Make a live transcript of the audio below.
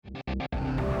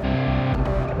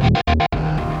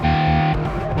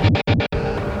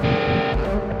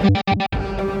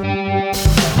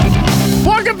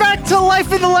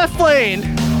left lane.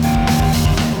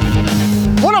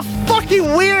 What a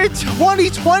fucking weird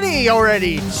 2020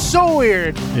 already. So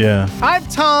weird. Yeah. I'm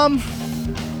Tom.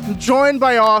 I'm joined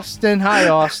by Austin. Hi,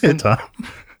 Austin. Hey, Tom.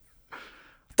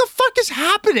 What the fuck is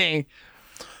happening?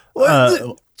 This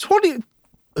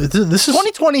is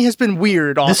 2020 has been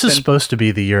weird, Austin. This is supposed to be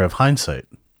the year of hindsight.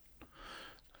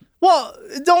 Well,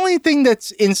 the only thing that's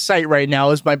in sight right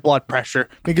now is my blood pressure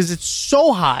because it's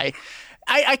so high.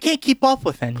 I can't keep up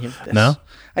with any of this. No?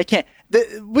 I can't.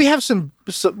 We have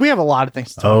a lot of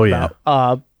things to talk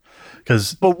about.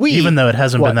 Because But even though it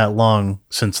hasn't been that long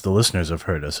since the listeners have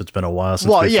heard us, it's been a while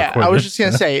since we've recorded. I was just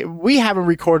going to say, we haven't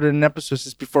recorded an episode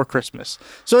since before Christmas.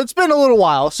 So it's been a little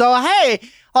while. So, hey,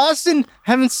 Austin,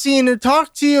 haven't seen or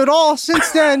talked to you at all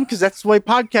since then because that's the way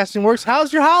podcasting works.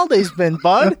 How's your holidays been,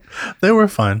 bud? They were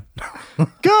fine.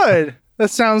 Good. That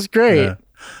sounds great. Yeah.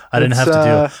 I didn't have to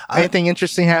deal. Anything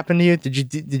interesting happen to you?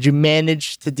 Did you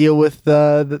manage to deal with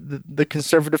the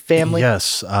conservative family?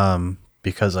 Yes,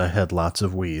 because I had lots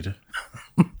of weed.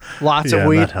 Lots of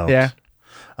weed. That helped.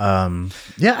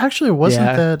 Yeah. Actually,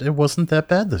 it wasn't that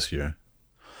bad this year.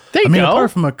 There you go.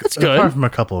 Apart from good. a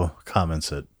couple of comments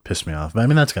that pissed me off. I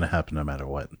mean, that's going to happen no matter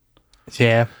what.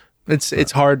 Yeah.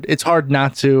 It's hard. It's hard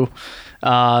not to.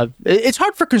 It's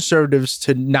hard for conservatives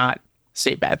to not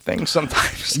say bad things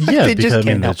sometimes. Yeah, they because just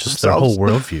can't help it's just themselves. their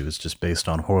whole worldview is just based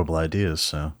on horrible ideas.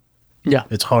 So Yeah.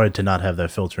 it's hard to not have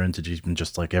that filter into even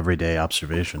just like everyday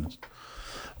observations.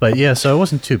 But yeah, so it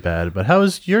wasn't too bad. But how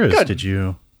was yours? Good. Did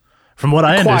you, from what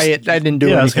I understand? Quiet. I didn't do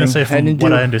anything. I was going to say, from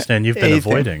what I understand, you've been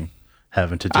anything. avoiding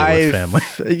having to deal with family.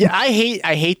 Yeah,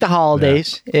 I hate the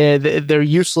holidays. They're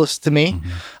useless to me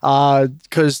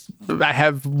because I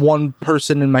have one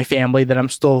person in my family that I'm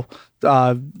still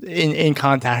in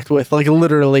contact with, like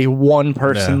literally one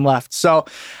person left. So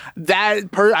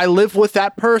I live with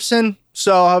that person.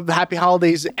 So happy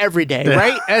holidays every day,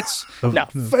 right? That's Of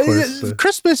course.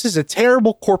 Christmas is a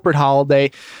terrible corporate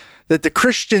holiday that the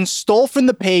Christians stole from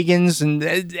the pagans and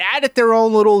added their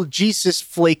own little Jesus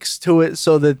flakes to it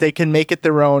so that they can make it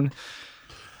their own.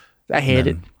 I hate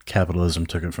it. Capitalism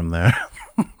took it from there.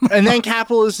 And then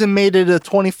capitalism made it a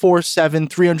 24/7,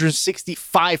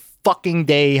 365 fucking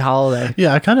day holiday.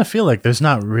 Yeah, I kind of feel like there's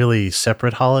not really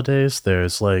separate holidays.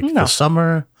 There's like the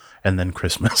summer and then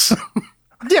Christmas.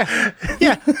 Yeah,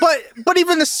 but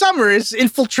even the summer is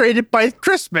infiltrated by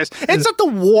Christmas. It's not the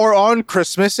war on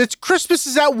Christmas. It's Christmas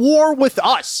is at war with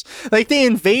us. Like they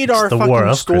invade our the war fucking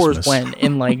of stores Christmas.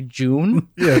 in like June.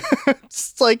 Yeah.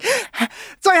 it's like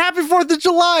Happy 4th of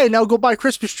July. Now go buy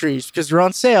Christmas trees because they're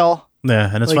on sale.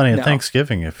 Yeah, and it's Like, funny, no. at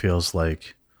Thanksgiving, it feels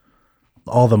like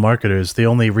all the marketers, the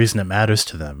only reason it matters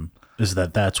to them is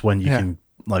that that's when you can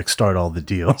like start all the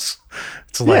deals.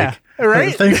 It's like,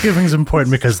 right? Thanksgiving's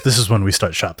important because this is when we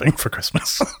start shopping for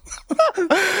Christmas.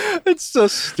 It's so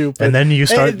stupid. And then you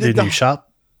shop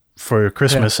for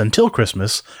Christmas until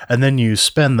Christmas, and then you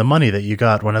spend the money that you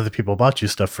got when other people bought you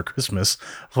stuff for Christmas,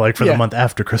 like for the month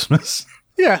after Christmas.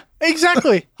 Yeah,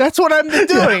 exactly. That's what I've been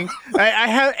doing. I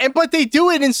have, but they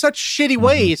do it in such shitty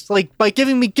ways, like by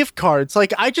giving me gift cards.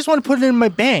 Like I just want to put it in my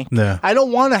bank. Yeah. I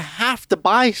don't want to have to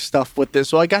buy stuff with this.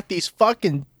 So I got these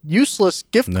fucking useless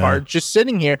gift cards just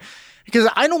sitting here because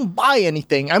I don't buy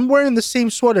anything. I'm wearing the same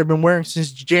sweater I've been wearing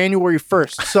since January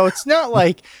 1st. So it's not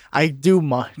like I do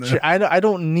much. I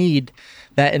don't need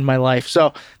that in my life.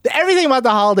 So everything about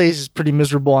the holidays is pretty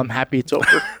miserable. I'm happy it's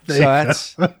over. So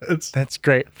that's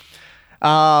great.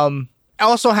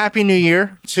 Also, Happy New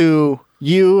Year to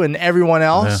you and everyone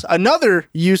else. Yeah. Another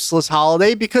useless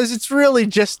holiday because it's really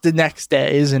just the next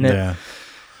day, isn't it? Yeah.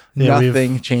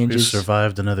 Nothing We've changes.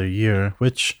 survived another year,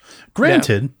 which,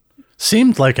 granted,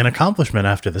 seemed like an accomplishment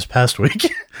after this past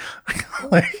week.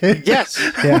 Yes.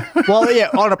 Yeah. Well, yeah.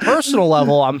 On a personal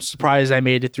level, I'm surprised I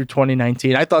made it through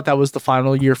 2019. I thought that was the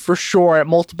final year for sure at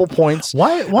multiple points.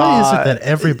 Why is it that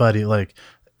everybody like,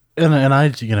 and I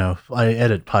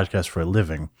edit podcasts for a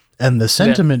living, and the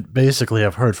sentiment basically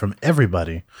I've heard from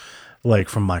everybody, like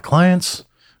from my clients,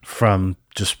 from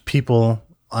just people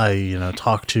I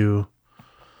talk to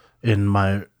in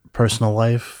my personal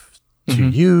life, to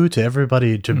you, to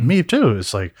everybody, to me too.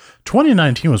 It's like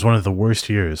 2019 was one of the worst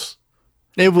years.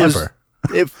 It was ever.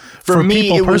 For me,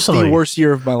 people it was the personally. worst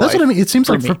year of my life. That's what I mean. It seems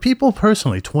like me. for people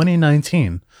personally,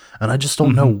 2019, and I just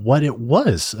don't know what it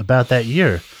was about that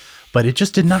year, but it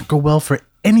just did not go well for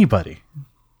anybody.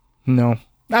 No.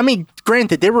 I mean,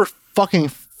 granted, there were fucking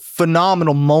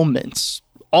phenomenal moments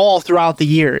all throughout the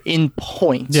year in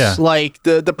points. Yeah. Like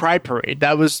the Pride Parade.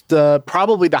 That was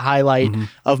probably the highlight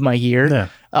of my year. Yeah.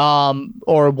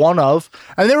 or one of.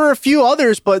 And there were a few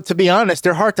others, but to be honest,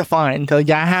 they're hard to find. Like,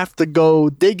 I have to go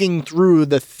digging through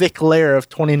the thick layer of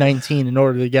 2019 in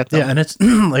order to get them. Yeah, and it's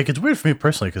like it's weird for me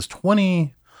personally because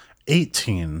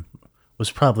 2018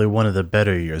 was probably one of the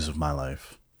better years of my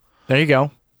life. There you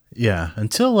go. Yeah,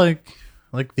 until like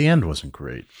the end wasn't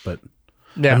great, but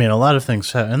Yeah. I mean, a lot of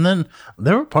things, and then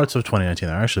there were parts of 2019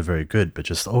 that are actually very good, but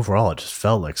just overall, it just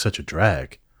felt like such a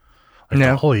drag. Like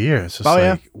the whole year, it's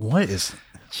just what is?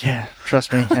 Yeah,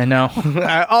 trust me, I know.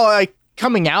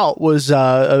 Coming out was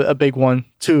a big one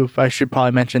too. I should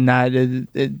probably mention that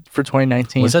for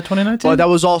 2019. Was that 2019? Well, that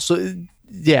was also,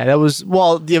 that was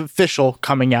the official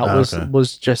coming out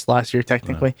was just last year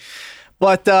technically,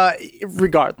 but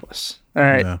regardless, all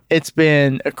right, it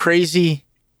was a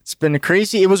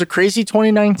crazy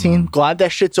 2019. Glad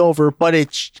that shit's over, but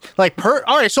it's like all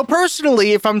right, so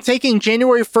personally, if I'm taking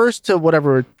January 1st to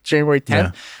whatever, January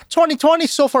 10th, 2020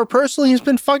 so far personally has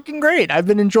been fucking great. I've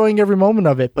been enjoying every moment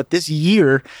of it, but this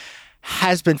year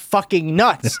has been fucking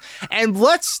nuts. And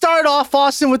let's start off,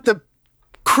 Austin, with the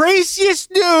craziest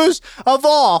news of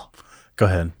all. Go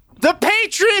ahead. The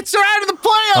Patriots are out of the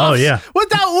playoffs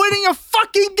without winning a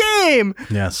fucking game.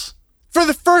 Yes. For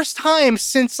the first time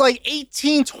since like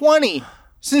 1820,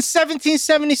 since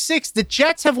 1776, the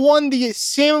Jets have won the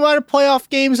same amount of playoff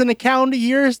games in a calendar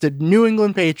year as the New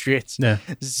England Patriots. Yeah.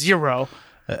 0.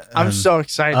 I'm so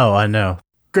excited. Oh, I know.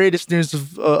 Greatest news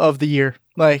of the year,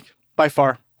 like by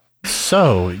far.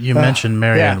 So you mentioned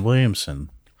Marianne Williamson.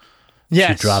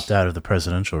 Yes. She dropped out of the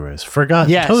presidential race. Forgot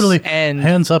totally. And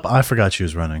hands up, I forgot she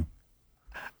was running.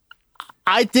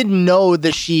 I didn't know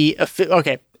that she.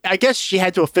 Okay. I guess she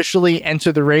had to officially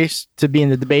enter the race to be in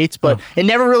the debates, but it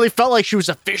never really felt like she was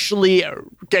officially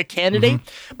a candidate.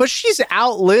 But she's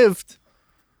outlived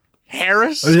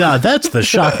Harris. Yeah, that's the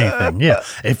shocking thing. Yeah,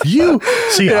 if you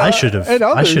see, I should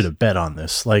have bet on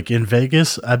this. Like in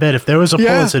Vegas, I bet if there was a poll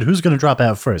that said who's going to drop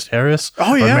out first, Harris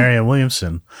or Marianne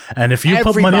Williamson, and if you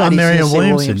put money on Marianne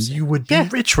Williamson, you would be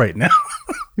rich right now.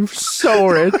 You're so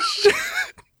rich,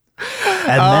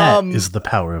 and that is the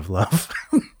power of love.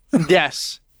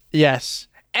 Yes.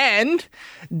 And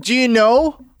do you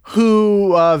know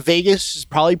who Vegas is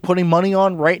probably putting money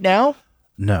on right now?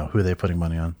 No, who are they putting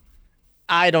money on?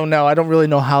 I don't know. I don't really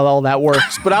know how all that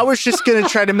works, but I was just going to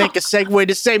try to make a segue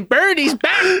to say Birdie's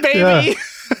back, baby.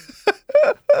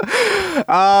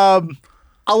 Yeah.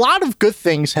 A lot of good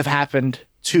things have happened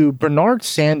to Bernard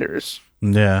Sanders.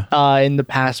 Yeah. In the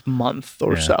past month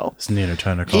or so. It's Nina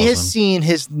Turner calls He has seen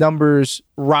his numbers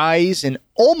rise in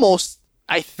almost,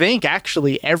 I think,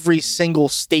 actually every single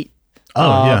state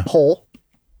poll.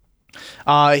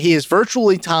 He is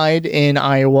virtually tied in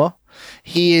Iowa.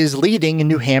 He is leading in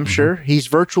New Hampshire. He's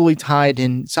virtually tied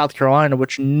in South Carolina,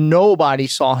 which nobody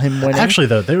saw him winning. Actually,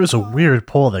 though, there was a weird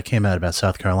poll that came out about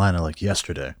South Carolina like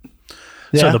yesterday.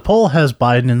 Yeah. So the poll has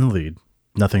Biden in the lead.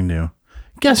 Nothing new.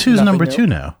 Guess who's number 2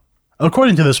 now?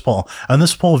 According to this poll, and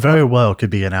this poll very well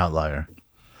could be an outlier.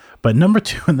 But number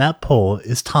 2 in that poll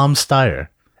is Tom Steyer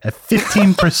at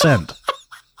 15%.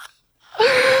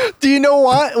 Do you know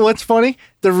what? What's funny?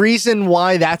 The reason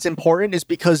why that's important is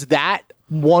because that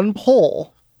one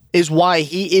poll is why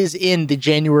he is in the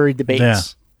January debates. Yeah.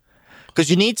 Because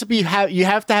you need to you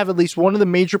have to have at least one of the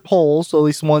major polls, at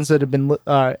least ones that have been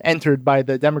entered by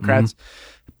the Democrats,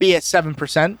 be at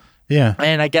 7%. Yeah,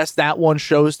 and I guess that one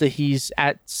shows that he's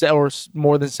at or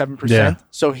more than 7%. Yeah.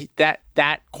 So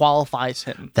that qualifies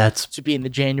him to be in the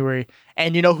January.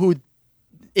 And you know who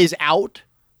is out?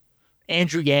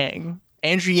 Andrew Yang.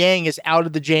 Andrew Yang is out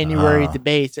of the January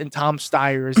debates, and Tom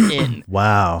Steyer is in.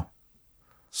 Wow.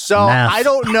 So I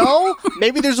don't know.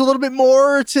 Maybe there's a little bit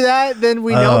more to that than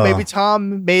we know. Maybe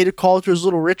Tom made a call to his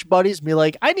little rich buddies and be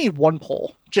like, I need one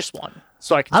poll, just one.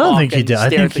 So I can I don't think he did.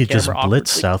 I think he just awkwardly. blitzed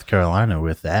South Carolina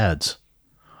with ads.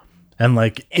 And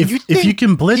like, if you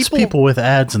can blitz people with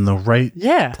ads in the right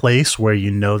place where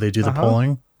you know they do the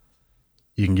polling,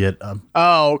 you can get...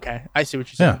 oh, okay. I see what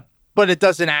you're saying. Yeah. But it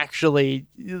doesn't actually...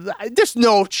 There's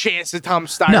no chance that Tom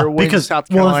Steyer wins South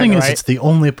Carolina, well, the thing is, it's the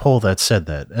only poll that said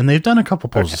that. And they've done a couple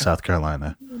polls in South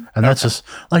Carolina. And that's just...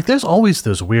 Like, there's always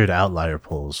those weird outlier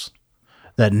polls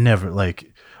that never...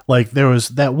 Like there was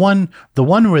that one... The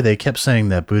one where they kept saying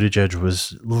that Buttigieg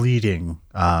was leading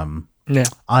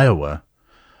Iowa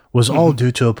was all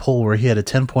due to a poll where he had a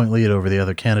 10-point lead over the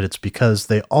other candidates because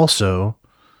they also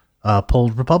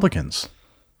polled Republicans.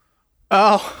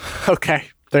 Oh, okay.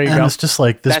 There you go. And it's just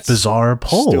like this bizarre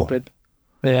poll. Stupid.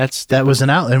 Yeah, that's stupid. That was an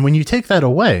out. And when you take that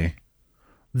away,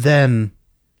 then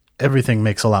everything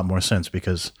makes a lot more sense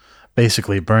because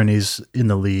basically Bernie's in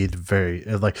the lead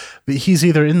he's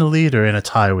either in the lead or in a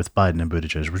tie with Biden and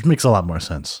Buttigieg, which makes a lot more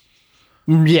sense.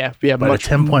 Yeah, But much, a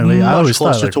 10-point lead, I always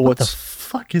thought, closer like, to what the what's.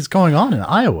 fuck is going on in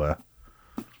Iowa?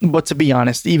 But to be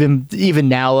honest, even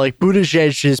now, like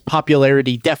Buttigieg's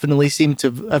popularity definitely seemed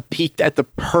to have peaked at the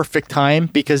perfect time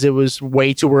because it was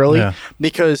way too early. Yeah.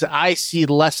 Because I see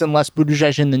less and less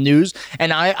Buttigieg in the news,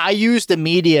 and I use the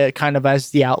media kind of as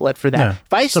the outlet for that. Yeah,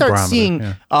 If I it's a start barometer, seeing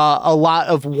yeah. a lot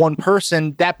of one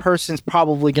person, that person's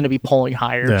probably going to be polling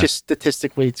higher, Yeah. just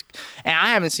statistically. And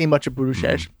I haven't seen much of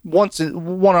Buttigieg.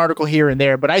 One article here and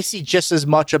there, but I see just as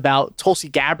much about Tulsi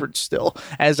Gabbard still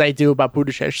as I do about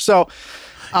Buttigieg. So.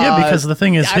 Yeah, because the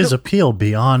thing is, I his don't- appeal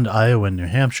beyond Iowa and New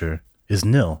Hampshire is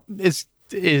nil. is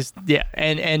yeah,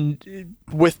 and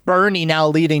with Bernie now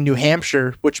leading New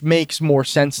Hampshire, which makes more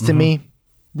sense to me,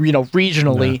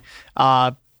 regionally.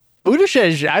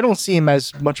 Buttigieg, I don't see him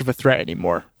as much of a threat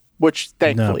anymore, which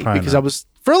thankfully, probably because not. I was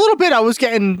for a little bit I was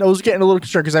getting a little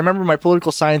concerned because I remember my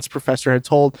political science professor had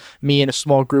told me in a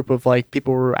small group of like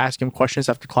people were asking him questions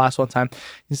after class one time.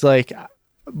 He's like,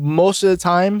 most of the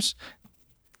times,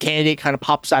 candidate kind of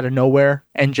pops out of nowhere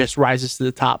and just rises to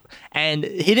the top. And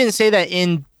he didn't say that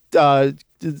in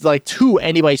like to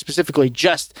anybody specifically,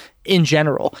 just in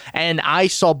general. And I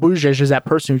saw Buttigieg as that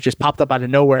person who just popped up out of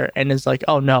nowhere and is like,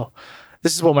 oh no,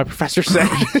 this is what my professor said.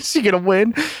 Is he gonna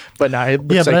win? But no, it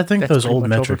looks Yeah, but like I think that's those pretty old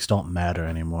much metrics don't matter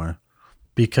anymore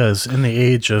because in the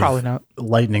age of Probably not.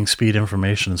 lightning speed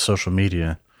information and social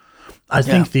media, I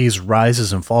think these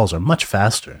rises and falls are much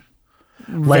faster.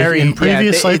 Like in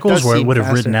previous cycles where it would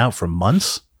have ridden out for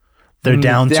months, they're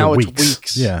down to now it's weeks.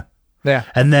 weeks. Yeah. Yeah.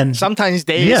 And then Sometimes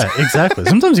days. yeah, exactly.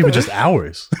 Sometimes even just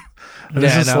hours. And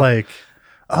it's Yeah, I just know. like,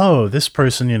 oh, this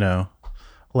person,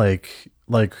 like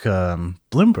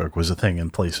Bloomberg was a thing in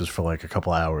places for like a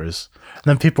couple hours. And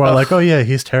then people are like, oh yeah,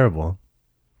 he's terrible.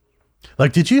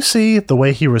 Like, did you see the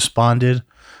way he responded?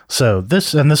 So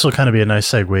this will kind of be a nice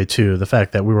segue to the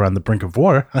fact that we were on the brink of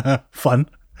war. Fun.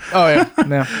 Oh yeah.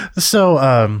 Yeah.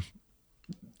 So,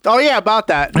 Oh yeah, about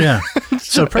that. yeah.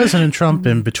 So President Trump,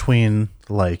 in between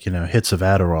hits of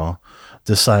Adderall,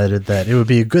 decided that it would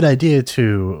be a good idea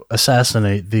to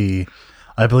assassinate the,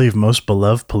 I believe, most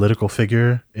beloved political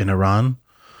figure in Iran.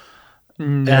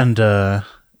 And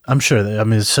I'm sure that,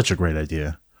 it's such a great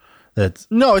idea. That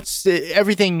No, it's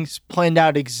everything's planned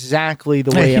out exactly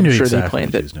the yeah, way he I'm knew sure exactly they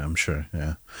planned what it. he was doing, I'm sure,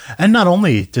 yeah. And not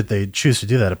only did they choose to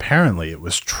do that, apparently it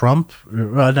was Trump.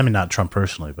 Well, I mean, not Trump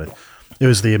personally, but it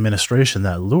was the administration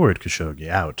that lured Khashoggi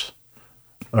out.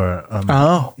 Or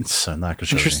Oh, it's not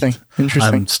Khashoggi. interesting.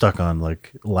 I'm stuck on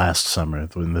like last summer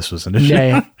when this was an issue.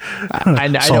 Yeah. I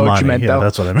know what you Soleimani, meant yeah, though.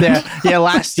 that's what I meant. Yeah,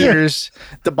 last year's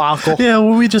debacle. Yeah,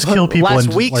 well, we just kill people. Last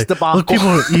and, week's like, debacle. look,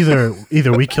 people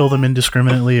either we kill them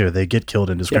indiscriminately or they get killed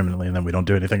indiscriminately, and then we don't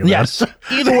do anything about Yes. it.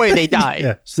 Either way, they die.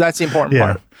 Yeah. So that's the important Yeah,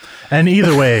 part. and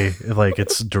either way, like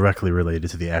it's directly related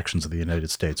to the actions of the United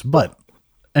States. But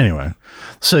anyway,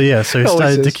 so he Always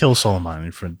decided to is. kill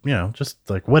Soleimani for just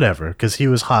like whatever, because he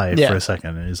was high Yeah. for a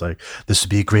second, and he's like, "This would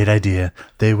be a great idea.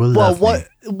 They will Well, love me."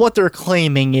 what they're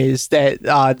claiming is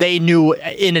that they knew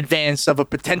in advance of a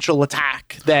potential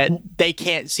attack that they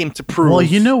can't seem to prove. Well,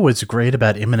 you know what's great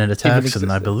about imminent attacks, and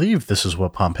I existed. believe this is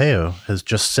what Pompeo has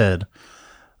just said.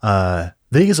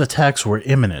 These attacks were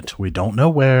imminent. We don't know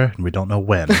where, and we don't know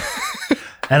when.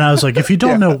 And I was like, if you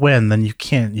don't know when, then you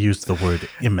can't use the word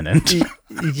imminent.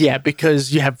 Yeah,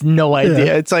 because you have no idea.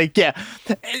 Yeah. It's like,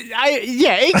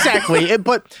 exactly.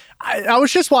 But I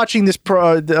was just watching this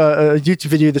YouTube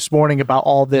video this morning about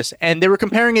all this, and they were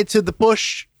comparing it to the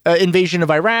Bush invasion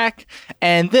of Iraq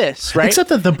and this, right? Except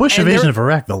that the Bush And invasion they're- of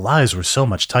Iraq, the lies were so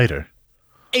much tighter.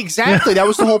 Exactly. That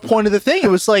was the whole point of the thing. It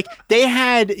was like they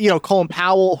had, Colin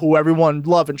Powell, who everyone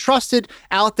loved and trusted,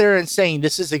 out there and saying,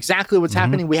 this is exactly what's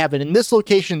happening. We have it in this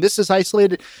location. This is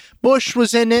isolated. Bush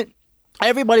was in it.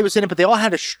 Everybody was in it, but they all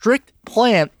had a strict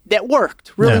plan that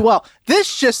worked really Yeah. well.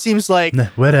 This just seems like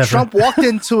Whatever. Trump walked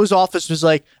into his office, was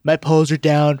like, my polls are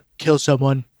down. Kill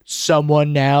someone.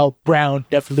 Someone now. Brown.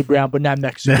 Definitely brown, but not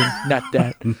Mexican. Not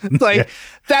that. Like,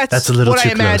 that's a little what too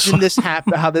I imagine close.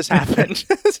 how this happened.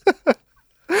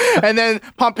 And then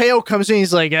Pompeo comes in.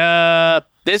 He's like,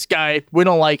 this guy, we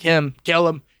don't like him. Kill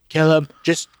him.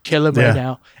 Just kill him Yeah. right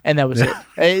now. And that was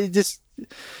it.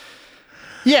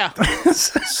 Yeah.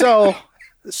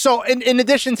 So in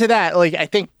addition to that, like, I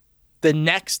think the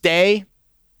next day,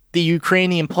 the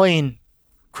Ukrainian plane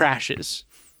crashes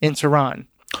in Tehran.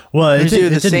 Well, It was either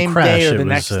the didn't same crash. day or it the was,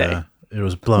 next day. It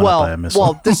was blown up by a missile.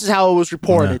 Well, this is how it was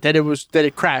reported Yeah. that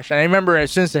it crashed. And I remember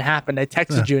as soon as it happened, I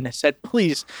texted you and I said,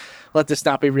 please let this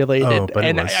not be related. Oh, but it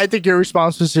and was. I think your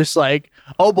response was just like,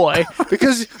 oh boy,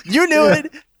 because you knew it,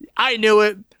 I knew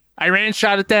it, Iran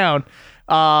shot it down.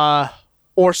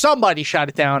 or somebody shot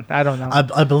it down. I don't know.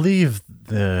 I believe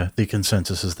the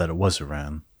consensus is that it was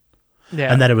Iran,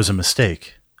 Yeah, and that it was a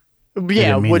mistake. They yeah,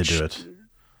 didn't mean which to do it.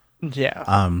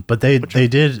 yeah, But they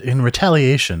did in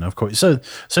retaliation, of course.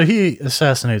 So he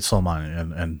assassinates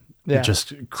Soleimani, and Yeah.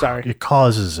 it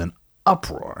causes an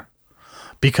uproar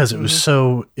because it was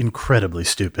so incredibly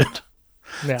stupid.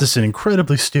 yeah. Just an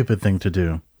incredibly stupid thing to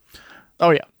do.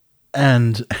 Oh yeah,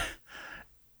 And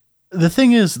the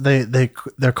thing is,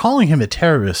 they're calling him a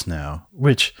terrorist now.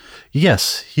 Which,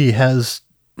 yes, he has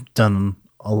done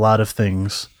a lot of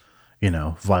things.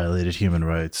 Violated human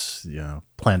rights.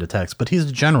 Planned attacks. But he's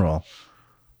a general.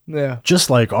 yeah, Just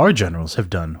like our generals have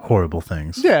done horrible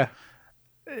things. yeah.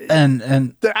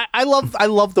 And I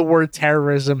love the word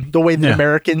terrorism, the way the Yeah.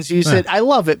 Americans use it. I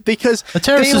love it because A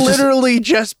terrorist they is just- literally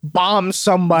just bomb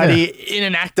somebody in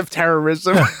an act of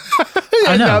terrorism. I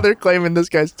And know. now they're claiming this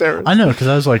guy's terrorist. I know, because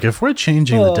I was like, if we're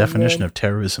changing the Oh, definition man. of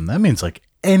terrorism, that means like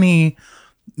any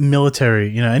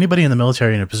military, anybody in the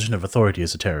military in a position of authority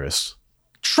is a terrorist.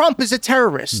 Trump is a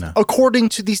terrorist, No. according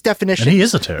to these definitions. And he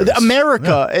is a terrorist.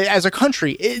 America, as a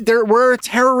country, we're a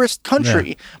terrorist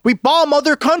country. We bomb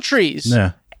other countries.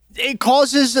 Yeah. It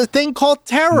causes a thing called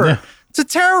terror. Yeah. It's a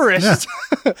terrorist.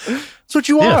 That's what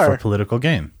you Yeah, are. for political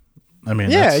gain. I mean,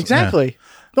 Yeah, that's- exactly.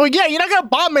 No, yeah, you're not gonna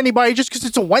bomb anybody just because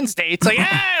it's a Wednesday. It's like,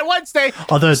 hey, Wednesday.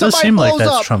 Although it does Somebody seem like blows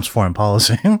that's up. Trump's foreign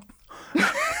policy.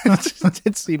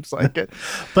 It seems like it.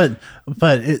 but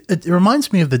it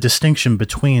reminds me of the distinction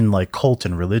between like cult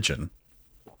and religion.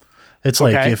 It's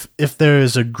like Okay. if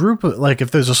there's a group of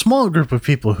if there's a small group of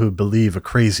people who believe a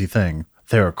crazy thing,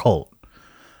 they're a cult.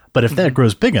 But if that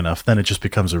grows big enough, then it just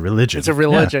becomes a religion. It's a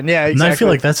religion. Yeah, And I feel exactly.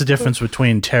 like that's the difference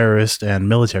between terrorist and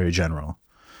military general.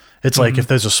 It's like if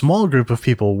there's a small group of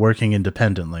people working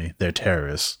independently, they're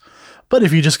terrorists. But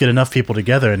if you just get enough people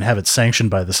together and have it sanctioned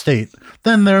by the state,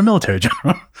 then they're a military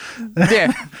general.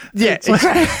 Yeah, yeah,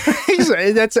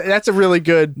 exactly. That's a really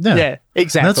good. Yeah. Yeah,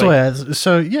 exactly. That's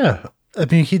why. I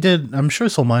mean, I'm sure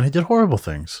Soleimani did horrible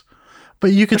things,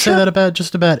 but you could say that about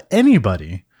just about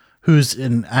anybody who's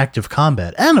in active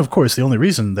combat. And of course, the only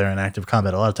reason they're in active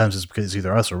combat a lot of times is because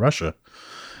either us or Russia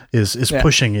is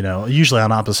pushing. Usually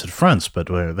on opposite fronts, but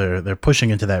where they're pushing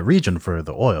into that region for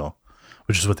the oil,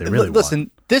 which is what they really want.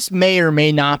 Listen, this may or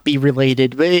may not be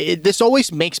related, but this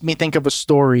always makes me think of a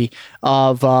story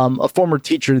of a former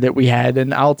teacher that we had,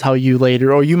 and I'll tell you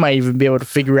later, or you might even be able to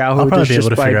figure out who I'll it probably is be able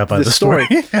just to figure out by the story.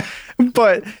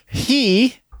 But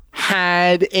he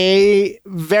had a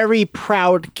very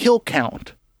proud kill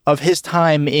count of his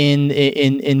time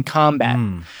in combat.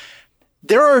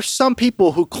 There are some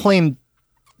people who claim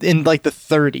in like the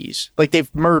 30s, like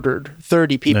they've murdered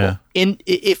 30 people. Yeah.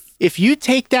 If you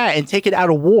take that and take it out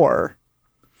of war,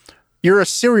 you're a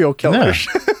serial killer. Yeah.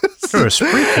 For a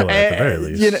spree killer at the very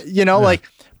least.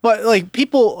 But like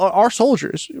people, our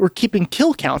soldiers were keeping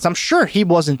kill counts. I'm sure he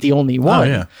wasn't the only one.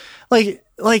 yeah. Like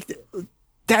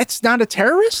that's not a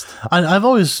terrorist. I've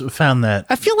always found that.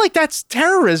 I feel like that's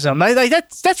terrorism.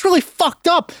 That's really fucked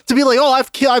up to be like, oh,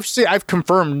 I've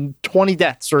confirmed 20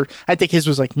 deaths, or I think his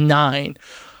was like 9.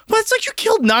 But it's like you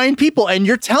killed 9 people and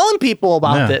you're telling people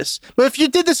about Yeah. this. But if you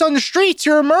did this on the streets,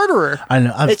 you're a murderer. I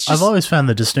know. It's I've just- always found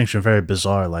the distinction very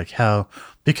bizarre, like how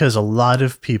because a lot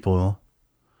of people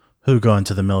who go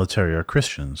into the military are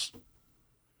Christians,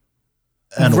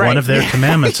 and Right. one of their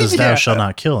commandments is "Thou Yeah. shalt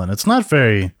not kill," and it's not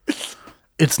very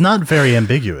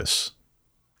ambiguous.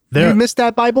 You missed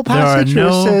that Bible there are passage where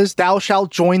no- it says, "Thou shalt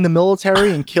join the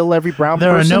military and kill every brown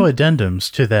There person." are no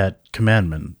addendums to that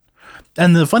commandment.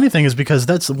 And the funny thing is because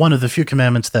that's one of the few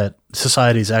commandments that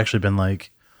society's actually been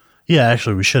like, yeah,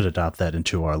 actually we should adopt that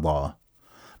into our law.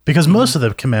 Because most of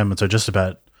the commandments are just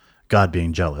about God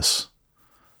being jealous.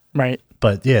 Right.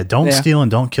 But yeah, don't Yeah. steal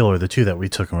and don't kill are the two that we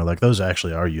took and we're like, those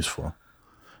actually are usul.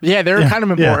 Yeah, they're kind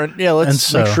of yeah. important. Yeah, let's And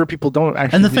so- make sure people don't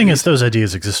actually. And the do thing these. is, those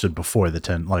ideas existed before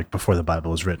before the Bible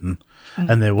was written,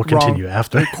 and they will continue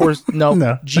after. Of course, no.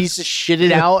 No. Jesus shit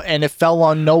it out, and it fell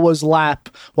on Noah's lap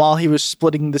while he was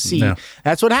splitting the sea. No.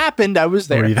 That's what happened. I was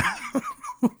there. Or either-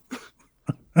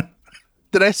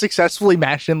 Did I successfully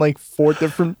mash in like 4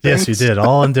 different things? Yes, you did,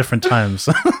 all in different times.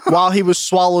 While he was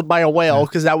swallowed by a whale,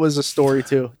 because that was a story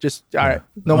too. Just all right.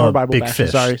 No more Bible big bashing.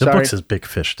 fish. Sorry. The book says big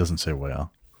fish, doesn't say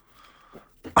whale.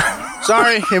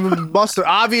 Sorry. It must have,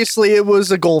 obviously it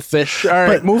was a goldfish. All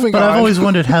right, moving But on. I've always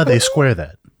wondered how they square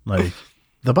that. Like,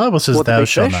 the Bible says, What, the "Thou big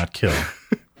shalt fish? not kill."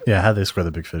 Yeah, how they square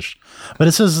the big fish. But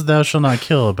it says, "Thou shalt not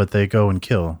kill," but they go and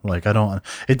kill. Like,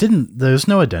 there's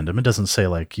no addendum. It doesn't say,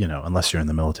 like, unless you're in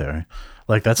the military.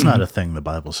 Like, that's not a thing the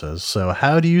Bible says. So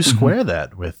how do you square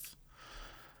that with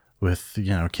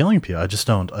killing people? I just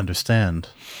don't understand.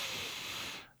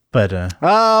 But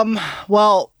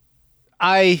Well,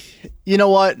 you know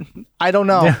what? I don't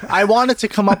know. Yeah. I wanted to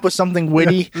come up with something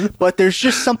witty, but there's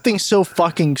just something so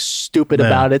fucking stupid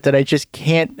about it that I just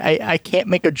can't. I can't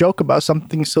make a joke about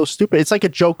something so stupid. It's like a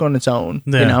joke on its own.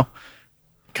 Yeah. You know,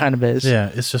 kind of is.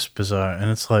 yeah, it's just bizarre,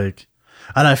 and it's like,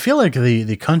 and I feel like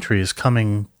the country is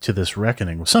coming to this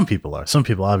reckoning. Well, some people are. Some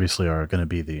people obviously are going to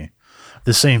be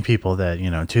the same people that,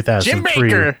 you know, in 2003. Jim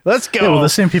Baker, let's go. Yeah, well, the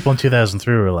same people in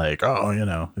 2003 were like, oh, you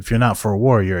know, if you're not for a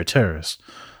war, you're a terrorist.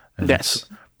 And Yes.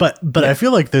 But I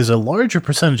feel like there's a larger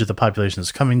percentage of the population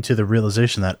that's coming to the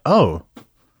realization that, oh,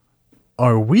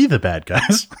 are we the bad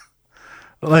guys?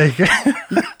 Like,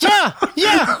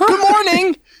 Yeah. Good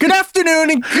morning, good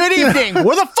afternoon, and good evening.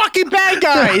 We're the fucking bad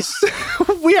guys.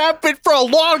 We have been for a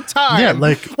long time. Yeah,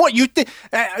 like- what you think?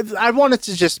 I wanted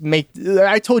to just make.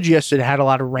 I told you yesterday I had a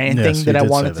lot of ranting Yes, you that I did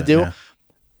say wanted to that, do. yeah.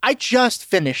 I just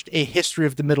finished a history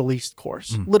of the Middle East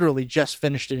course. Mm. Literally just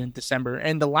finished it in December.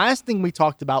 And the last thing we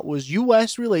talked about was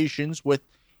U.S. relations with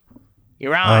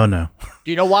Iran. oh no. Do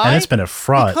you know why? And it's been a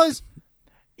fraud. Because,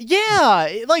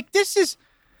 yeah, like this is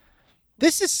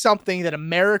something that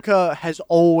America has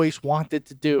always wanted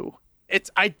to do.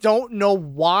 I don't know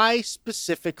why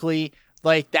specifically,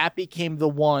 like that became the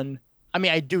one. I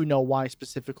mean, I do know why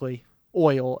specifically,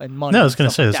 oil and money. No, I was going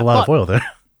to say, there's a lot of oil there.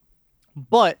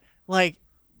 But like,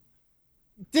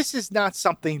 this is not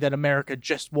something that America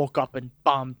just woke up and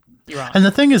bombed Iran. And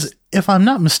the thing is, if I'm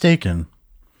not mistaken,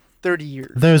 30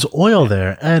 years. there's oil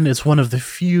there, and it's one of the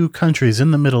few countries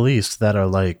in the Middle East that are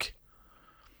like,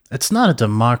 it's not a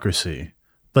democracy,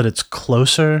 but it's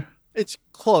closer. It's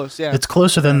close, yeah. It's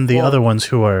closer than the well, other ones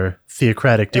who are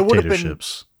theocratic it would've been-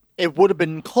 dictatorships. It would have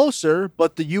been closer,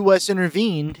 but the U.S.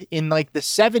 intervened in like the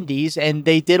 70s, and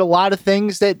they did a lot of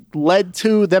things that led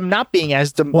to them not being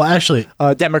as Well, actually,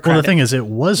 democratic. well, the thing is, it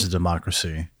was a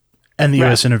democracy, and the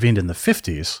U.S. intervened in the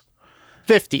 50s.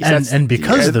 50s. And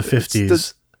because of the it's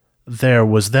 50s, there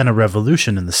was then a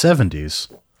revolution in the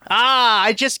 70s.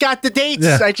 I just got the dates.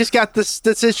 Yeah. I just got the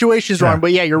situations wrong. Yeah.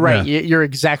 But yeah, you're right. Yeah. You're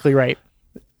exactly right.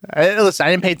 Listen,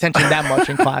 I didn't pay attention that much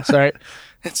in class. All right,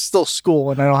 it's still school,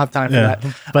 and I don't have time for Yeah,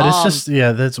 that. but it's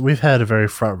just we've had a very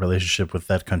fraught relationship with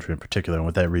that country in particular, and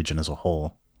with that region as a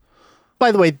whole.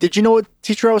 By the way, did you know what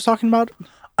teacher I was talking about?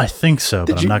 I think so,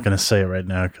 but I'm you- not going to say it right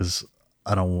now because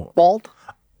I don't. Bald.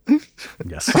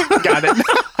 Yes, Got it.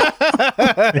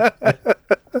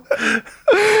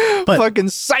 But- Fucking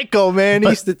psycho, man. He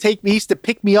used to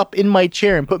pick me up in my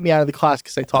chair and put me out of the class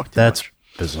because I talked too that's much.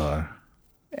 bizarre.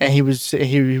 And he would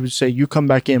say, "You come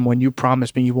back in when you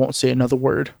promise me you won't say another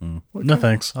word." No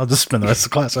thanks. I'll just spend the rest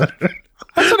of the class. That's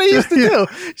what I used to do.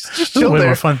 Just chill Way there.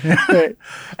 more fun. Right.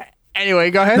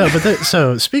 Anyway, go ahead. No, but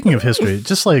so speaking of history,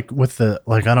 just like with the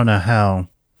I don't know how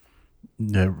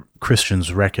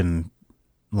Christians reckon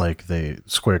like they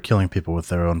square killing people with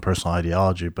their own personal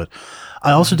ideology, but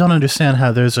I also don't understand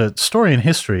how there's a story in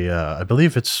history. I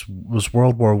believe was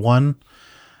World War One.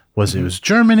 It was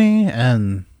Germany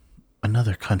and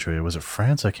another country? Was it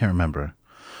France? I can't remember.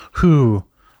 Who,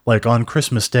 like on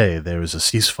Christmas Day, there was a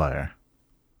ceasefire,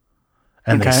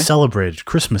 and they celebrated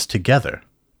Christmas together.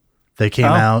 They came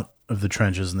out of the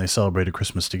trenches and they celebrated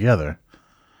Christmas together.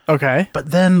 Okay.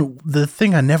 But then the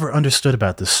thing I never understood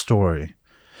about this story,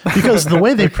 because the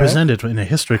way they present it in a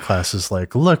history class is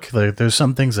like, look, there's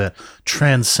some things that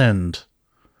transcend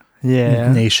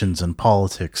nations and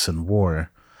politics and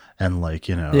war, and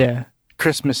Yeah.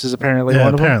 Christmas is apparently yeah,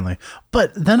 one of them. apparently.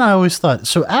 But then I always thought,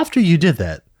 so after you did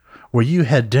that, where you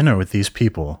had dinner with these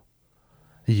people,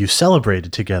 you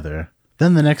celebrated together,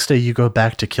 then the next day you go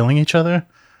back to killing each other.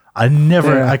 I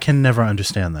can never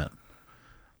understand that.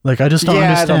 Like, I just don't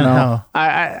understand how.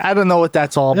 I don't know what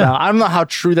that's all about. I don't know how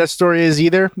true that story is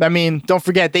either. I mean, don't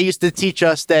forget, they used to teach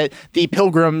us that the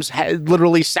Pilgrims had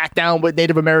literally sat down with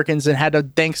Native Americans and had a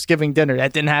Thanksgiving dinner.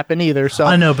 That didn't happen either. So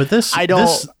I know, but this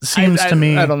seems to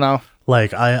me. I don't know.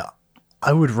 Like, I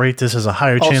would rate this as a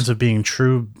higher chance of being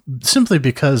true simply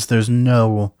because there's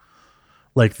no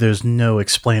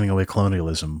explaining away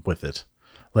colonialism with it.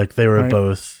 Like, they were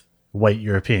both white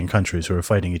European countries who were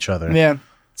fighting each other. Yeah.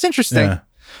 It's interesting. Yeah.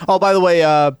 Oh, by the way,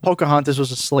 Pocahontas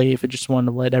was a slave. I just wanted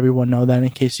to let everyone know that in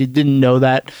case you didn't know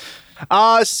that.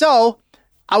 So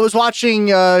I was watching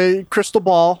Crystal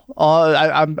Ball.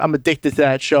 I'm addicted to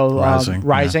that show.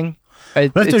 Rising. We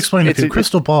have to explain it.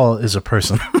 Crystal Ball is a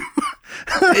person.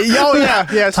 Oh yeah.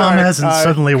 Tom Sorry. hasn't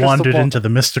suddenly Crystal wandered Ball. into the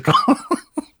mystical.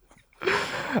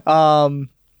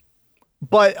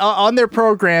 But on their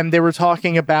program, they were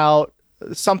talking about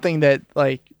something that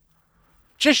like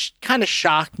just kind of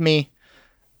shocked me.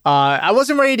 I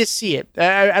wasn't ready to see it.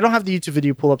 I don't have the YouTube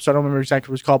video pulled up, so I don't remember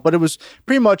exactly what it's called. But it was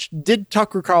pretty much, did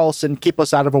Tucker Carlson keep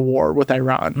us out of a war with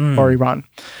Iran or Iran?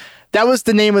 That was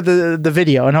the name of the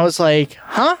video. And I was like,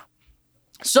 huh?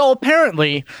 So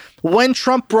apparently, when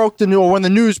Trump broke the news, or when the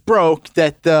news broke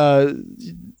that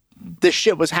this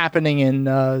shit was happening in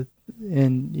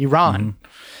Iran,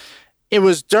 it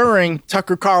was during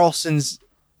Tucker Carlson's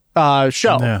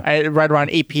show right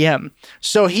around 8 p.m.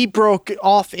 So he broke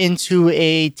off into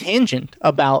a tangent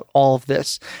about all of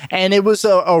this, and it was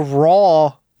a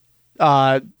raw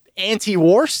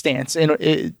anti-war stance.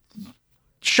 And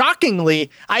shockingly,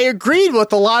 I agreed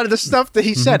with a lot of the stuff that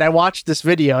he said. I watched this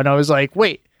video and I was like,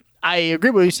 wait, I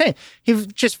agree with what he's saying. He was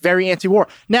just very anti-war.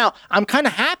 Now, I'm kind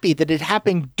of happy that it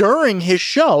happened during his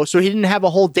show, so he didn't have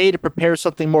a whole day to prepare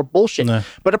something more bullshit. No.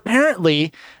 But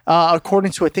apparently,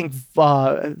 according to, I think,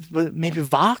 maybe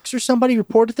Vox or somebody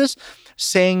reported this,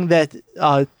 saying that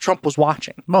Trump was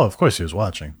watching. Oh, of course he was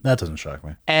watching. That doesn't shock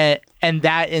me. And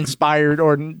that inspired,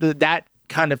 or that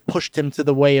kind of pushed him to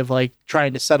the way of like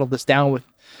trying to settle this down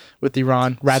with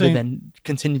Iran rather than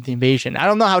continue the invasion. I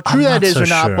don't know how true that is or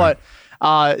not, but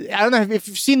I don't know if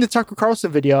you've seen the Tucker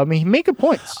Carlson video. I mean, he made good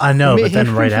points. I know, but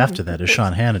then right after that is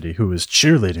Sean Hannity, who is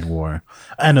cheerleading war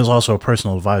and is also a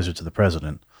personal advisor to the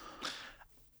president.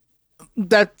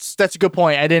 That's a good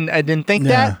point. I didn't think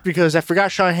that because I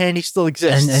forgot Sean Hannity still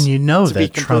exists. And you know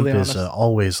that Trump is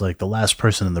always like the last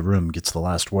person in the room gets the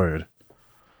last word.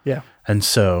 Yeah. And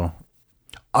so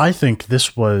I think the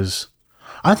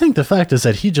fact is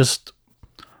that he just,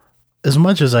 as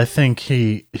much as I think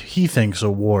he thinks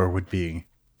a war would be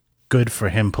good for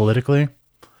him politically,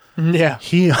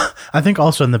 I think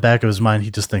also in the back of his mind,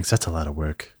 he just thinks that's a lot of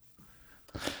work.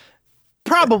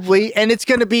 Probably, and it's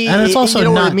going to be, and it's also you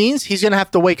know what it means? He's going to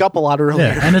have to wake up a lot earlier.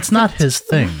 Yeah, and it's not his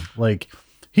thing. Like,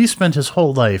 he spent his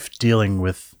whole life dealing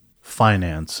with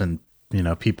finance and, you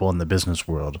know, people in the business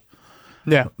world.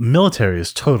 Yeah. Military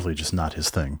is totally just not his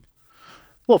thing.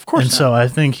 Well, of course. And so I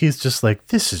think he's just like,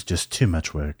 this is just too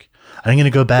much work. I'm going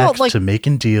to go back to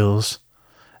making deals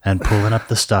and pulling up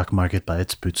the stock market by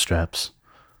its bootstraps.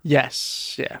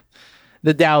 Yes. Yeah.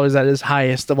 The Dow is at its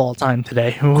highest of all time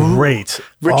today. Great.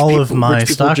 All of my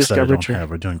stocks that I don't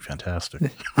have are doing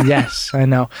fantastic. Yes, I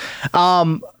know.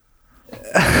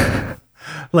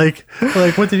 Like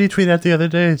what did he tweet out the other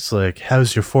day? It's like,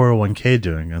 how's your 401k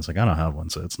doing? And it's like, I don't have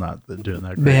one, so it's not doing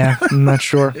that great. Yeah, I'm not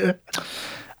sure.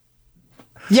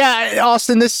 Yeah,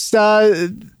 Austin, this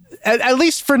at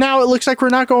least for now, it looks like we're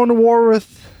not going to war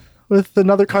with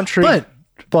another country.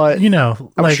 But you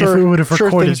know, I'm like sure, if we would have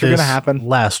recorded this happen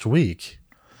last week,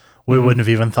 we wouldn't have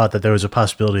even thought that there was a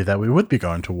possibility that we would be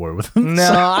going to war with them.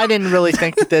 No, I didn't really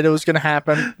think that it was going to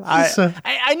happen.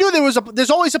 I knew there's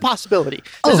always a possibility.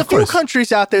 There's a few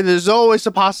countries out there. There's always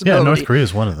a possibility. Yeah, North Korea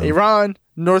is one of them. Iran,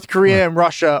 North Korea, and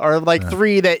Russia are like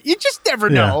three that you just never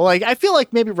know. Yeah. Like I feel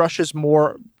like maybe Russia's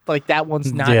more like that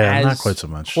one's not not quite so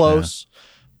much close. Yeah.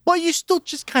 But you still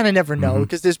just kind of never know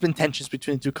because there's been tensions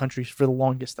between the two countries for the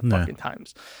longest of fucking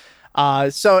times.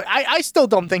 So I still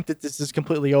don't think that this is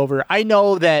completely over. I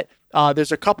know that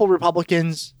there's a couple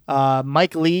Republicans,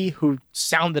 Mike Lee, who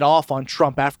sounded off on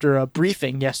Trump after a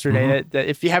briefing yesterday. That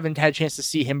if you haven't had a chance to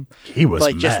see him, he was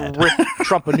like mad. Just rip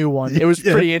Trump a new one. It was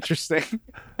pretty interesting.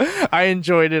 I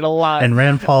enjoyed it a lot. And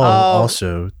Rand Paul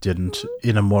also didn't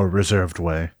in a more reserved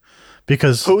way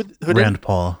because who Rand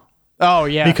Paul. Oh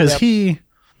yeah, because he,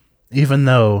 even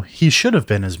though he should have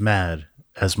been as mad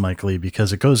as Mike Lee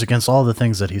because it goes against all the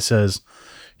things that he says,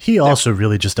 he also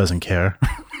really just doesn't care.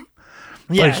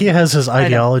 Like he has his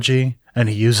ideology and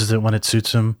he uses it when it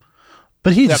suits him,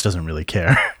 but he just doesn't really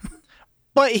care.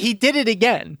 But he did it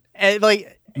again. And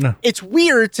it's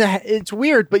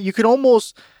weird, but you could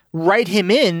almost write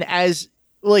him in as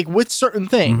like with certain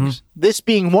things, this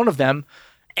being one of them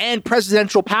and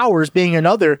presidential powers being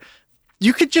another.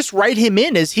 You could just write him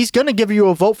in as he's going to give you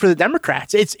a vote for the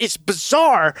Democrats. It's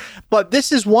bizarre, but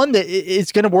this is one that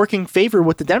is going to work in favor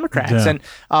with the Democrats. Yeah.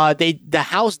 And the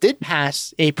House did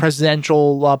pass a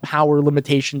presidential power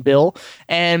limitation bill.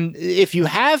 And if you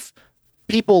have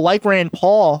people like Rand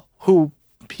Paul, who,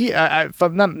 if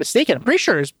I'm not mistaken, I'm pretty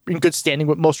sure is in good standing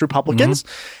with most Republicans,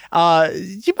 that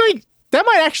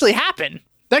might actually happen.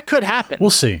 That could happen.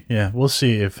 We'll see. Yeah, we'll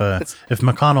see if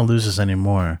McConnell loses any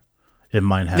more, it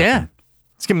might happen. Yeah.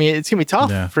 It's gonna be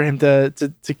tough for him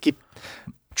to keep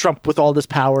Trump with all this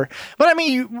power. But I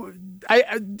mean,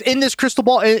 in this crystal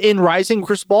ball, in Rising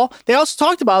Crystal Ball, they also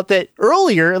talked about that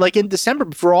earlier, like in December,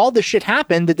 before all this shit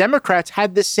happened, the Democrats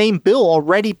had this same bill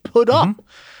already put up,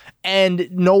 and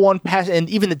no one passed, and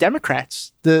even the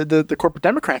Democrats, the corporate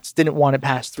Democrats didn't want it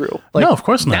passed through. Like, no, of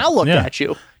course not. Now look at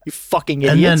you fucking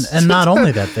idiots. And not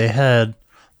only that,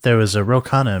 there was a Ro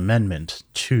Khanna amendment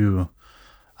to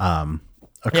a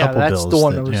couple that's bills. The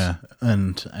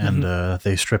one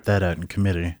they stripped that out in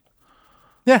committee.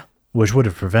 Yeah. Which would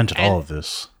have prevented all of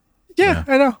this. Yeah,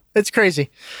 I know. It's crazy.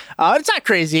 It's not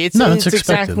crazy. It's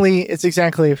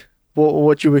exactly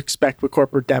what you would expect with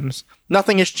corporate Dems.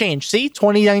 Nothing has changed. See,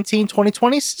 2019,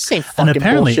 2020, same fucking bullshit. And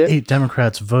apparently bullshit. 8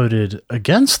 Democrats voted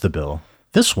against the bill.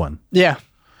 This one. Yeah.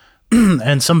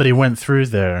 And somebody went through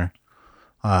their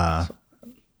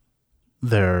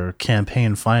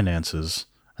campaign finances,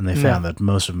 and they found that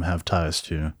most of them have ties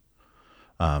to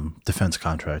defense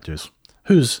contractors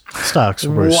whose stocks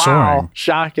were soaring.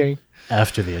 Shocking.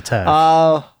 After the attack.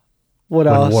 What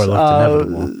else? When war looked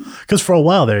inevitable. Because for a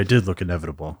while there, it did look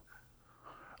inevitable.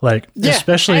 Like,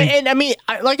 especially... And I mean,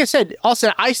 like I said,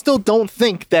 also, I still don't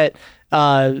think that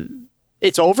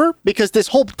it's over, because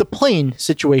the plane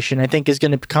situation, I think, is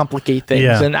going to complicate things.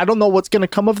 Yeah. And I don't know what's going to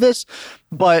come of this,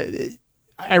 but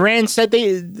Iran said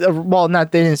they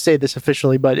didn't say this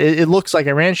officially, but it looks like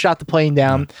Iran shot the plane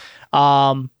down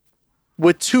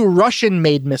with 2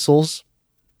 Russian-made missiles,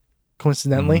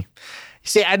 coincidentally.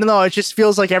 See, I don't know. It just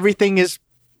feels like everything is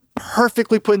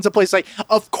perfectly put into place. Like,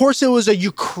 of course, it was a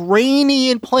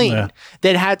Ukrainian plane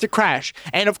that had to crash,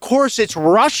 and of course, it's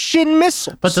Russian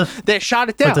missiles that shot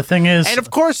it down. But the thing is, and of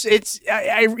course, it's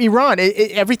Iran.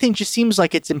 Everything just seems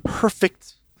like it's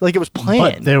imperfect, like it was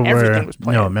planned. But there were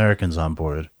no Americans on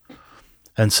board,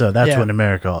 and so that's when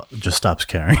America just stops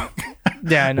caring.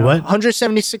 Yeah, I know.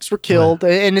 176 were killed,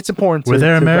 and it's important. Were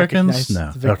there Americans?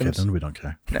 No. Okay, then we don't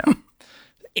care. No.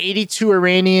 82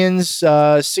 Iranians,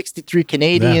 63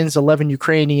 Canadians, 11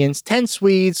 Ukrainians, 10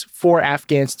 Swedes, 4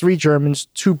 Afghans, 3 Germans,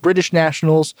 2 British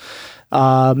nationals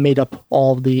made up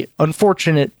all the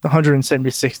unfortunate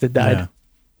 176 that died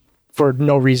for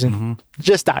no reason.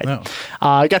 Just died. No.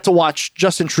 I got to watch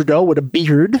Justin Trudeau with a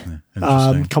beard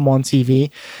come on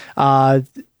TV.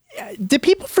 Did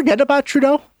people forget about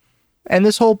Trudeau and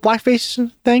this whole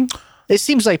blackface thing? It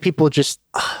seems like people just...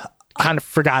 kind of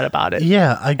forgot about it.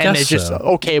 Yeah, I guess. And they're just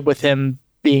okay with him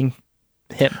being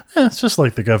him. Yeah, it's just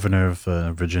like the governor of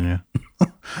Virginia.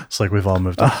 It's like we've all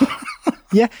moved on.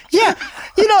 Yeah.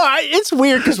 You know, it's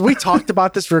weird because we talked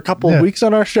about this for a couple of weeks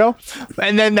on our show,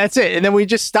 and then that's it. And then we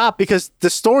just stopped because the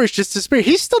story's just disappeared.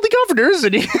 He's still the governor,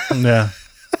 isn't he? Yeah.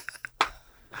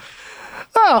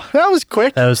 Oh, that was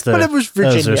quick. But it was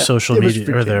Virginia. That was their social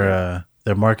media or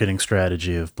their marketing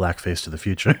strategy of blackface to the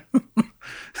future.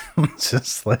 It's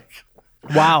just like,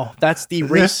 wow, that's the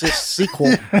racist sequel.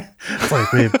 It's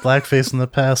like, we had blackface in the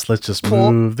past, let's just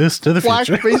move this to the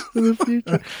future. Blackface to the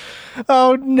future.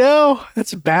 Oh no,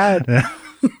 that's bad.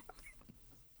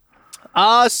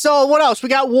 So what else? We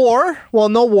got war. Well,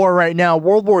 no war right now.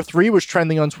 World War III was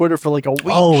trending on Twitter for like a week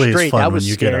Always straight. Fun that was when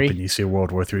you scary. get up and you see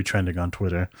World War III trending on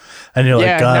Twitter, and you're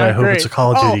like, God, I hope it's a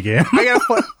Call of Duty game.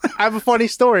 I have a funny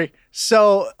story.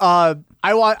 So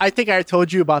I think I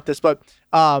told you about this, but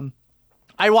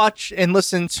I watch and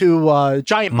listen to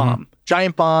Giant Bomb.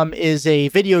 Giant Bomb is a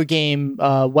video game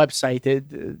website.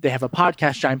 They have a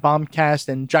podcast, Giant Bombcast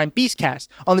and Giant Beastcast.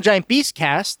 On the Giant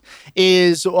Beastcast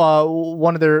is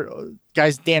one of their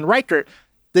guys, Dan Reichert.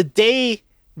 The day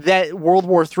that World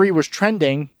War III was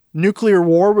trending, nuclear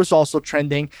war was also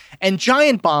trending, and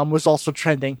Giant Bomb was also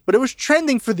trending. But it was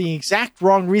trending for the exact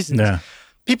wrong reasons. Yeah.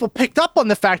 People picked up on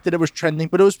the fact that it was trending,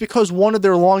 but it was because one of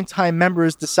their longtime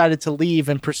members decided to leave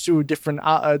and pursue a different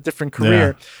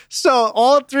career. Yeah. So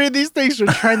all 3 of these things were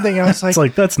trending. I was like, it's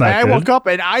like, that's not good. I woke up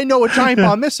and I know what Giant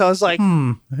Bomb is. So I was like,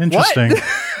 interesting. What?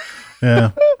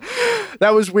 Yeah.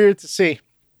 That was weird to see.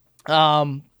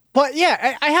 But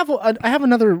yeah, I have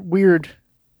another weird.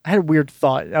 I had a weird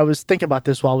thought. I was thinking about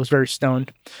this while I was very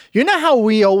stoned. You know how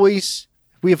we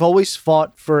have always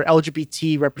fought for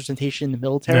LGBT representation in the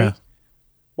military? Yeah.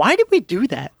 Why did we do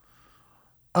that?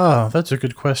 Oh, that's a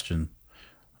good question.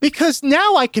 Because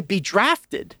now I could be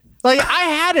drafted. Like, I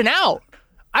had an out.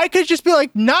 I could just be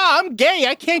like, nah, I'm gay.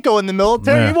 I can't go in the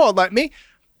military. Yeah. You won't let me.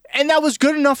 And that was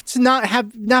good enough to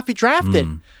not be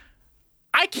drafted.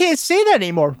 I can't say that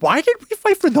anymore. Why did we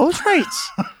fight for those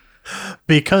rights?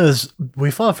 Because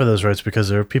we fought for those rights because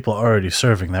there are people already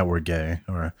serving that were gay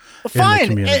or fine. In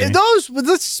the community. And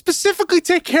let's specifically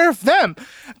take care of them.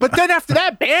 But then after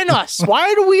that, ban us.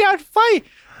 Why do we have to fight?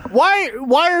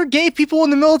 Why are gay people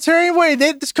in the military anyway?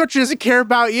 This country doesn't care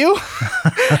about you.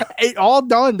 It all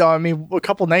dawned on me a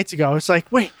couple nights ago. It's like,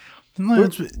 wait,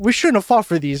 we shouldn't have fought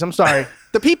for these. I'm sorry.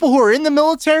 the people who are in the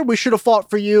military, we should have fought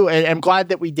for you, and I'm glad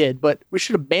that we did. But we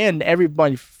should have banned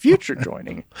everybody future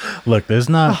joining. Look,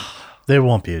 there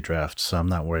won't be a draft, so I'm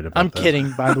not worried about that. I'm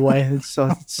kidding, by the way. It's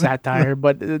satire,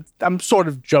 but I'm sort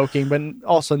of joking, but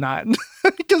also not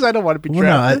because I don't want to be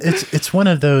drafted. No, it's one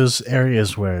of those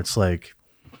areas where it's like,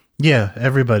 yeah,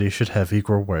 everybody should have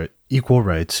equal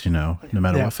rights, no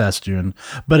matter what fast you're in.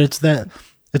 But it's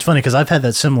funny because I've had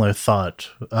that similar thought,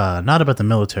 not about the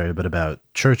military, but about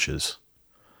churches.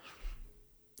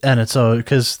 And it's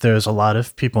because there's a lot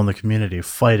of people in the community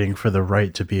fighting for the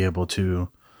right to be able to,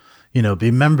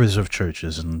 be members of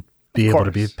churches and be able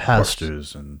to be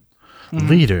pastors and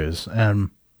leaders. And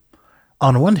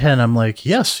on one hand, I'm like,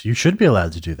 yes, you should be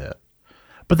allowed to do that.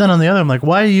 But then on the other, I'm like,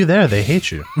 why are you there? They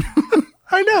hate you.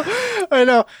 I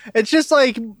know. It's just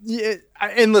like,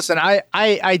 and listen,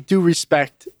 I do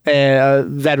respect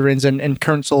veterans and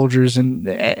current soldiers, and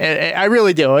I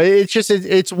really do. It's just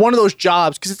it's one of those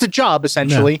jobs because it's a job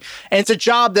essentially, and it's a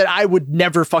job that I would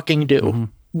never fucking do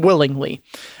willingly.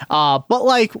 But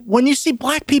like when you see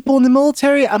black people in the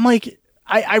military, I'm like,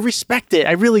 I respect it,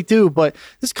 I really do. But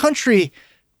this country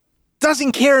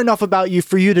doesn't care enough about you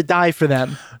for you to die for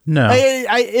them. No,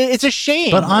 it's a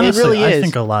shame. But honestly, it really is. I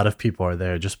think a lot of people are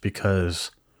there just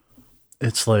because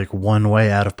it's like one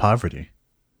way out of poverty.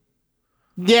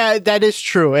 Yeah, that is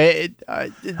true. And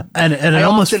it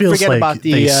almost feels like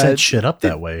they set shit up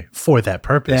that way for that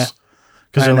purpose.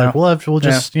 Because they're like, well, we'll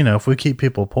just, if we keep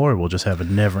people poor, we'll just have a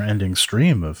never-ending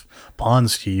stream of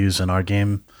pawns to use in our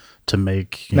game to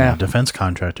make defense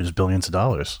contractors billions of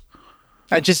dollars.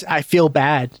 I feel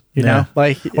bad, you know,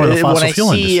 like when I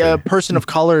see a person of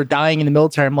color dying in the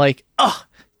military, I'm like, oh,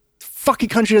 the fucking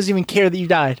country doesn't even care that you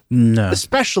died. No,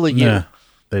 especially you. Yeah,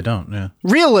 they don't. Yeah,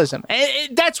 realism.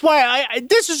 And that's why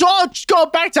this is all just going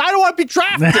back to I don't want to be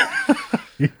drafted.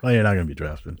 Well, you're not going to be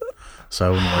drafted, so I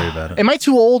wouldn't worry about it. Am I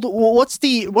too old? What's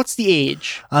the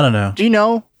age? I don't know. Do you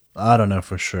know? I don't know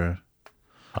for sure.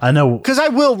 I know because I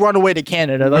will run away to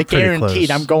Canada, like guaranteed.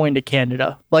 Close. I'm going to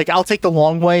Canada. Like I'll take the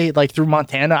long way, like through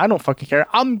Montana. I don't fucking care.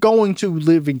 I'm going to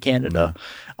live in Canada.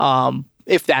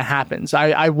 If that happens,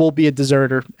 I will be a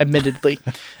deserter, admittedly.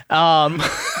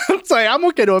 Sorry, I'm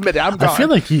okay to admit it. I'm gone. I feel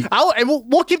like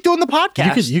we'll keep doing the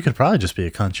podcast. You could probably just be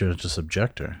a conscientious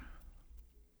objector.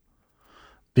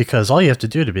 Because all you have to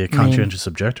do to be a conscientious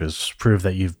objector is prove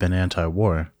that you've been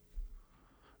anti-war.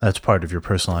 That's part of your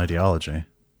personal ideology.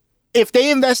 If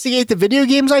they investigate the video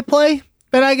games I play,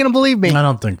 they're not going to believe me. I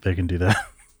don't think they can do that.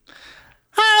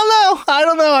 I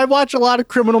don't know. I watch a lot of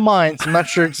Criminal Minds. I'm not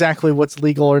sure exactly what's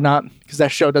legal or not because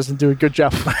that show doesn't do a good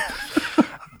job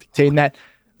dictating that.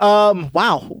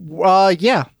 Wow.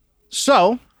 Yeah.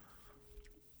 So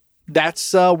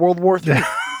that's World War III.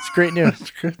 It's great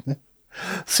news.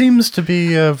 Seems to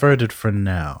be averted for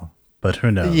now, but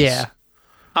who knows? Yeah.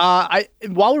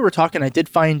 While we were talking, I did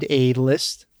find a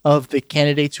list of the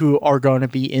candidates who are going to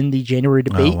be in the January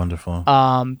debate. Oh, wonderful.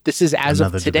 This is as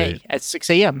Another of today debate. At 6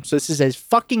 a.m. So this is as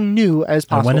fucking new as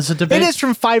possible. And when is the debate? It is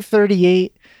from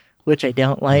 5:38, which I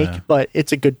don't like, but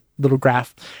it's a good little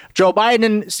graph. Joe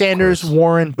Biden, Sanders,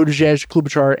 Warren, Buttigieg,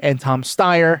 Klobuchar, and Tom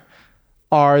Steyer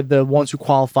are the ones who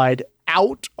qualified.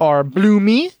 Out are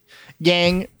Bloomey,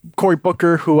 Yang, Cory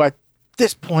Booker, who at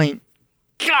this point,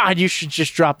 God, you should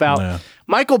just drop out. Yeah.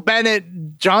 Michael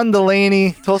Bennett, John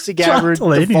Delaney, Tulsi Gabbard,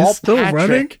 Deval still Patrick.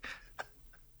 Running.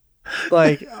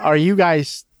 Like, are you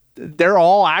guys? They're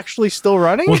all actually still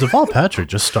running. Well, Deval Patrick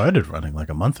just started running like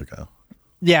a month ago.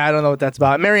 Yeah, I don't know what that's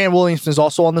about. Marianne Williamson is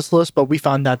also on this list, but we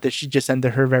found out that she just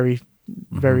ended her very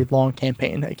long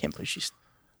campaign. I can't believe she's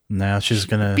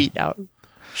gonna beat out.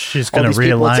 She's gonna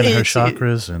realign her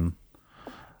chakras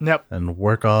and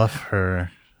work off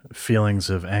her feelings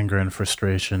of anger and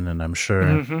frustration, and I'm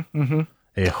sure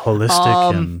a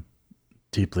holistic and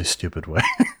deeply stupid way.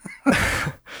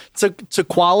 To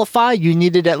qualify, you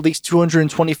needed at least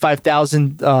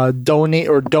 225,000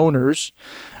 donors.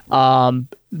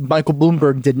 Michael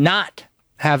Bloomberg did not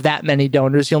have that many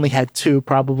donors. He only had 2,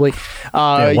 probably.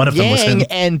 One of them was him.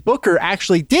 And Booker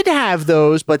actually did have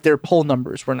those, but their poll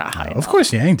numbers were not high enough. Of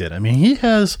course, Yang did. I mean, he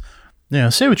has.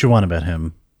 Say what you want about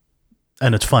him.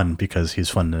 And it's fun because he's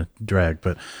fun to drag,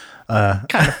 but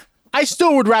kind of. I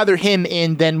still would rather him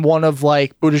in than one of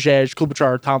like Buttigieg,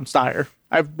 Klobuchar, or Tom Steyer.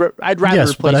 I'd rather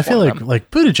replace but I feel like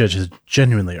Buttigieg has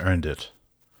genuinely earned it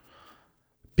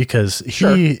because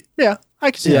he. Yeah,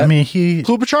 I can see that. I mean,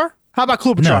 Klobuchar. How about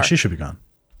Klobuchar? No, she should be gone.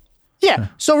 Yeah,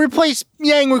 so replace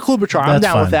Yang with Klobuchar. I'm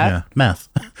down with that. Yeah. Math,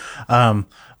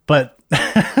 but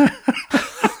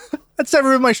that's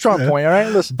never been my strong point. All right,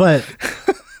 listen,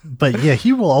 But yeah,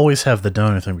 he will always have the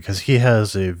donor thing because he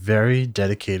has a very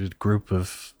dedicated group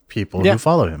of people who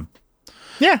follow him.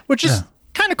 Yeah, which is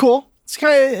kind of cool. It's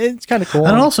kind of cool.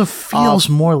 And it also feels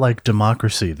more like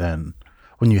democracy than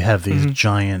when you have these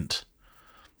giant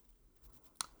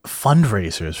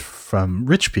fundraisers from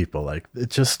rich people. Like it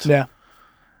just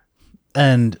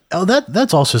And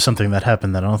that's also something that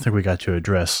happened that I don't think we got to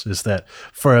address, is that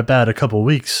for about a couple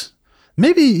weeks,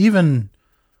 maybe even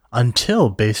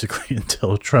until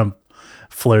Trump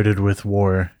flirted with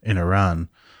war in Iran,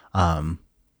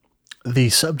 the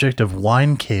subject of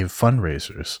wine cave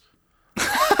fundraisers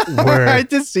were I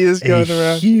did see this going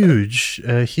around.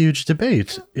 Huge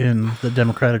debate in the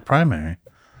Democratic primary.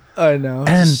 I know.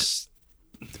 And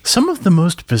some of the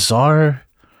most bizarre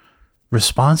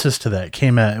responses to that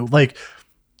came at, like,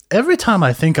 every time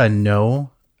I think I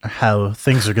know how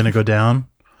things are going to go down,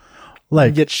 like,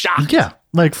 you get shocked. Yeah.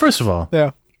 Like, first of all,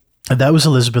 that was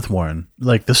Elizabeth Warren.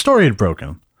 Like, the story had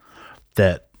broken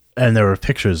and there were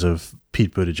pictures of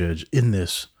Pete Buttigieg in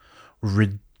this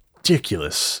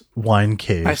ridiculous wine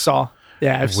cave. I saw.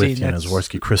 Yeah, I've seen it. With,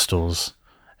 Swarovski crystals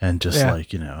and just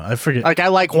like, I forget. Like, I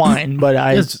like wine, but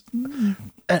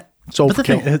So but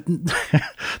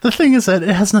the thing is that it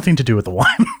has nothing to do with the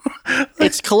wine.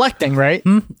 It's collecting, right?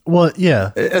 Well,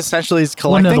 yeah. Essentially, it's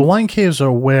collecting. Well, no, the wine caves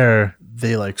are where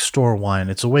they like store wine.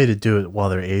 It's a way to do it while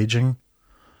they're aging.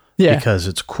 Yeah. Because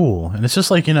it's cool. And it's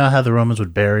just like, how the Romans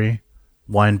would bury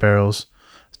wine barrels.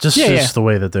 Just the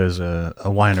way that there's a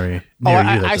winery near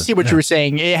you. I see what you were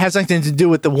saying. It has nothing to do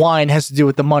with the wine. It has to do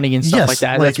with the money and stuff like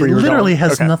that. That's where it literally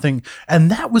has nothing.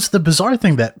 And that was the bizarre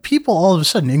thing, that people all of a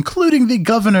sudden, including the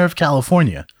governor of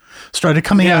California, started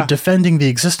coming out defending the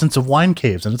existence of wine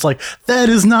caves. And it's like, that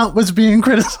is not what's being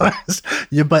criticized.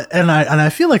 I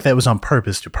feel like that was on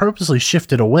purpose, to purposely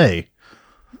shift it away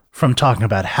from talking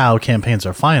about how campaigns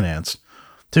are financed.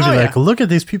 To be like, look at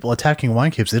these people attacking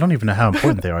wine caves. They don't even know how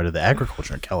important they are to the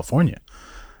agriculture in California.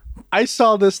 I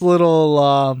saw this little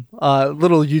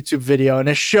YouTube video, and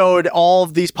it showed all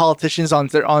of these politicians on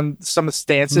some of the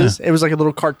stances. Yeah. It was like a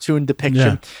little cartoon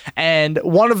depiction, and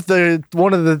one of the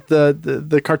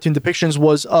cartoon depictions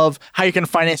was of how you can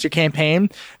finance your campaign.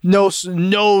 No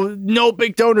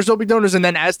big donors, and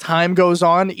then as time goes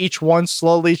on, each one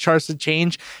slowly starts to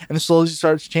change, and slowly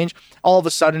starts to change. All of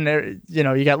a sudden, you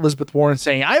got Elizabeth Warren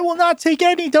saying, "I will not take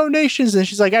any donations," and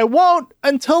she's like, "I won't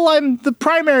until I'm the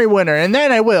primary winner, and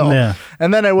then I will." Yeah.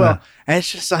 And then I will. Yeah. And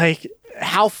it's just like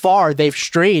how far they've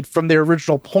strayed from their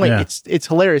original point. Yeah. It's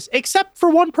hilarious, except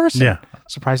for one person. Yeah.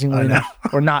 Surprisingly enough,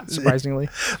 or not surprisingly.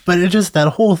 But it just, that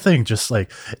whole thing, just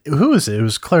like, who was it? It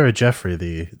was Clara Jeffrey,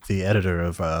 the editor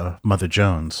of Mother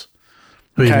Jones,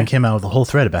 who even came out with a whole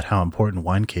thread about how important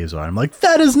wine caves are. I'm like,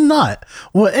 that is not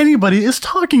what anybody is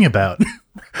talking about.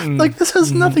 Like, this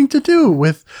has nothing to do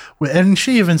with, and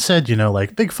she even said,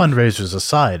 like, big fundraisers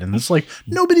aside, and it's like,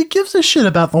 nobody gives a shit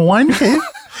about the wine cave.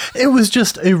 It was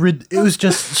just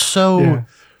so,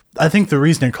 I think the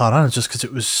reason it caught on is just because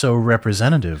it was so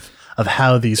representative of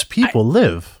how these people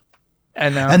live.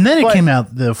 And then it came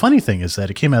out, the funny thing is that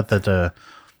it came out that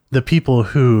the people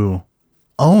who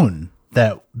own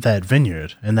that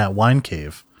vineyard and that wine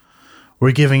cave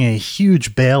were giving a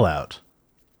huge bailout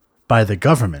by the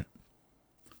government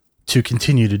to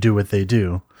continue to do what they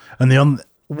do. And the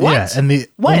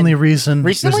only reason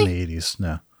recently? It was in the 80s.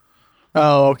 No.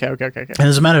 Oh, okay. And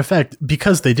as a matter of fact,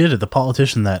 because they did it, the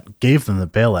politician that gave them the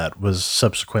bailout was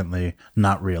subsequently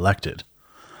not reelected.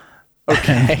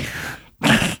 Okay.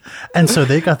 And so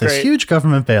they got this huge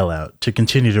government bailout to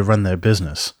continue to run their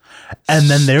business. And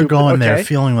then they're going there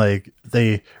feeling like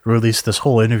they released this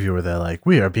whole interview where they're like,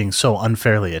 we are being so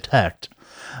unfairly attacked.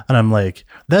 And I'm like,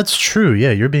 that's true.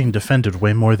 Yeah, you're being defended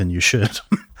way more than you should.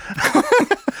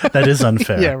 That is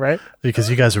unfair. Yeah, right. Because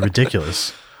you guys are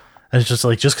ridiculous. And it's just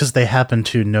like, just because they happen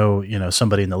to know,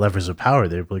 somebody in the levers of power,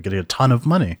 they're getting a ton of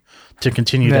money to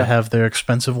continue to have their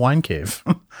expensive wine cave.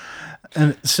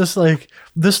 And it's just like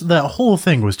that whole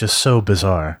thing was just so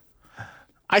bizarre.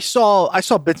 I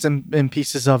saw bits and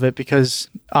pieces of it because,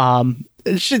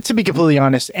 to be completely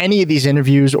honest, any of these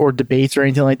interviews or debates or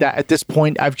anything like that, at this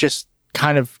point, I've just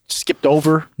kind of skipped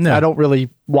over. No. I don't really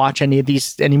watch any of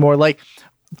these anymore. Like,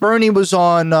 Bernie was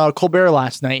on Colbert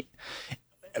last night.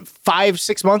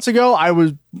 5-6 months ago, I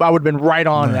would have been right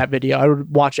on that video. I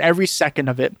would watch every second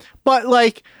of it. But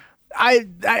like,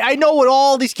 I know what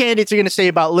all these candidates are going to say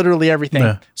about literally everything.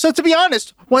 Yeah. So to be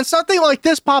honest, when something like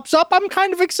this pops up, I'm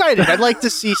kind of excited. I'd like to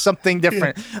see something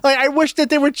different. Like, I wish that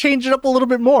they would change it up a little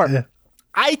bit more. Yeah.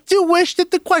 I do wish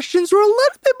that the questions were a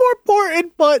little bit more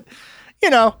important, but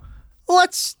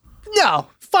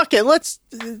fuck it. Let's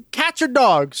cats or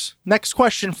dogs. Next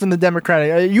question from the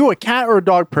Democratic. Are you a cat or a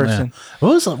dog person? Yeah.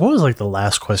 What was like the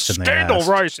last question they asked? Scandal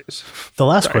rises. The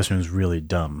last question was really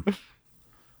dumb.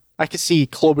 I could see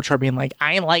Klobuchar being like,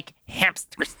 I like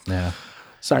hamsters. Yeah.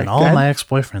 Sorry. And all my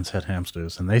ex-boyfriends had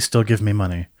hamsters, and they still give me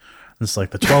money. It's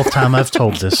like the 12th time I've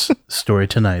told this story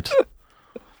tonight.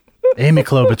 Amy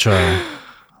Klobuchar,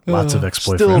 lots of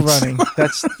ex-boyfriends. Still running.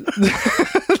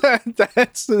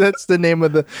 That's the name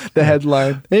of the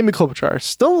headline. Amy Klobuchar,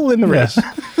 still in the race.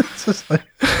 It's just like,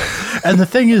 and the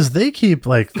thing is, they keep,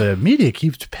 like, the media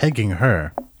keeps pegging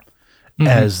her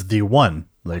as the one.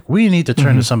 Like, we need to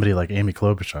turn to somebody like Amy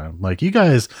Klobuchar. Like, you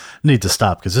guys need to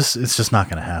stop, because it's just not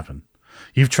going to happen.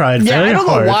 You've tried very hard. I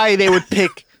don't know why they would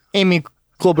pick Amy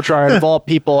Klobuchar of all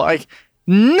people. Like,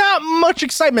 not much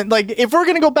excitement. Like, if we're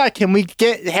going to go back, can we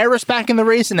get Harris back in the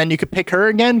race and then you could pick her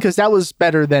again? Because that was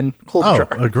better than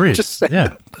Klobuchar. Oh, agreed. Just saying.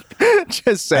 Yeah.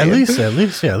 Just saying.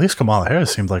 At least Kamala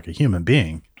Harris seemed like a human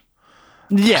being.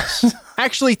 Yes.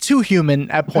 Actually, too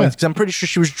human at points, because I'm pretty sure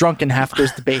she was drunk in half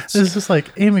those debates. It's just like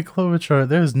Amy Klobuchar,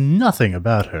 there's nothing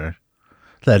about her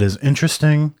that is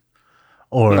interesting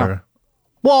or... No.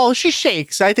 Well, she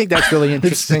shakes. I think that's really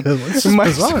interesting. It's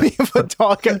Reminds bizarre. me of a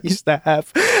dog I used to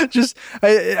have.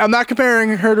 I'm not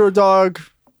comparing her to a dog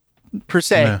per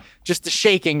se. Yeah. Just the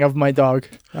shaking of my dog.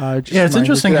 It's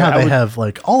interesting how they have,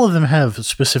 like, all of them have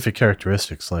specific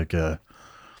characteristics. Like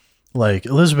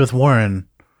Elizabeth Warren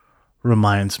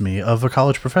reminds me of a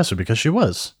college professor because she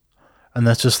was. And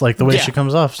that's just like the way she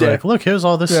comes off. It's like, look, here's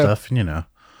all this stuff, and, and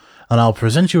I'll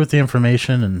present you with the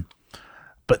information.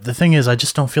 But the thing is, I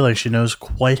just don't feel like she knows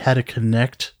quite how to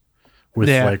connect with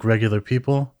like regular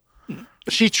people.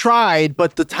 She tried,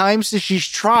 but the times that she's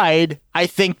tried, I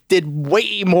think did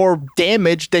way more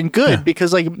damage than good.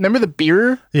 Because, like, remember the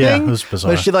beer thing? It was bizarre.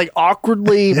 Where she, like,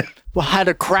 awkwardly had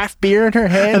a craft beer in her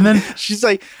hand, and then she's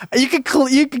like, you could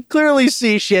clearly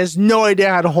see she has no idea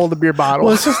how to hold a beer bottle.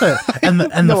 Well, it's just that, and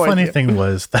the funny thing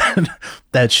was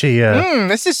that she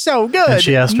this is so good. And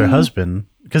she asked her husband,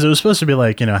 because it was supposed to be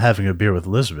like, having a beer with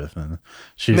Elizabeth, and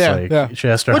she's she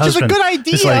asked her Which husband, is a good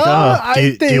idea. He's like,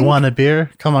 oh, do you want a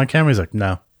beer? Come on camera. He's like,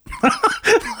 no.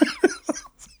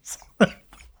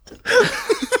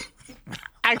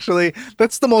 Actually,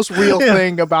 that's the most real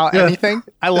thing about anything.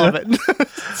 I love it.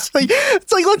 It's like,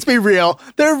 let's be real.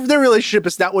 Their relationship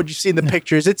is not what you see in the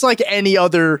pictures. It's like any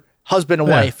other husband and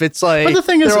wife. It's like, but the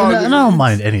thing is, and I don't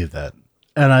mind any of that.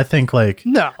 And I think, like,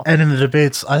 no. And in the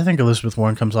debates, I think Elizabeth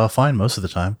Warren comes off fine most of the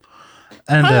time.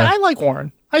 And I like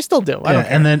Warren. I still do. I don't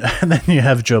care. And then you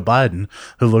have Joe Biden,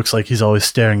 who looks like he's always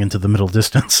staring into the middle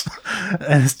distance,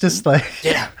 and it's just like,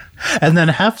 And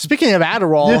then speaking of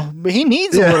Adderall, he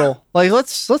needs a little. Like,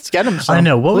 let's get him some. I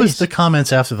know. What was the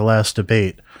comments after the last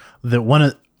debate? That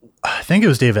I think it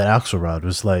was David Axelrod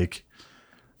was like,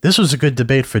 "This was a good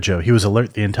debate for Joe. He was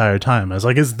alert the entire time." I was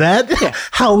like, "Is that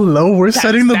how low we're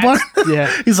setting the bar?"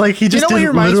 Yeah. He's like, he just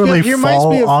didn't literally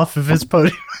fall off of his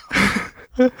podium.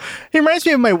 He reminds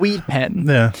me of my weed pen.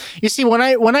 Yeah. You see, when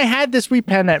I had this weed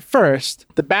pen at first,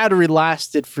 the battery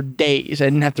lasted for days. I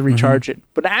didn't have to recharge it.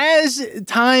 But as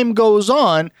time goes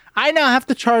on, I now have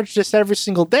to charge this every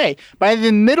single day. By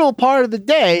the middle part of the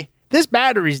day, this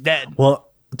battery's dead. Well,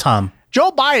 Tom.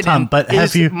 Joe Biden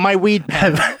is my weed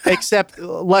pen, except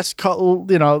less,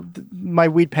 my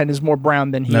weed pen is more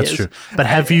brown than he is. That's true. But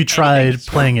have you tried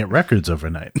playing at records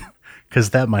overnight?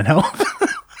 Because that might help.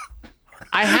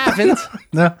 I haven't.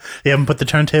 No, you haven't put the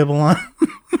turntable on?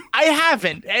 I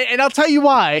haven't. And I'll tell you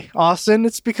why, Austin.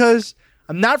 It's because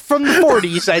I'm not from the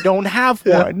 40s. I don't have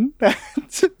one.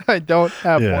 I don't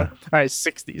have one. All right,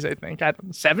 60s, I think. I don't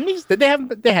know. 70s? Did they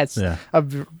have? They had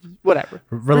whatever.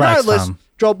 Relax, Regardless, Tom.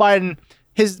 Joe Biden,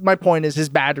 my point is his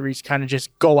batteries kind of just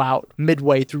go out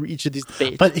midway through each of these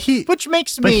debates. Which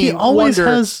makes me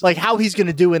wonder like how he's going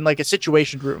to do in like a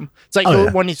situation room. It's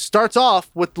like when he starts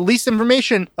off with the least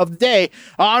information of the day,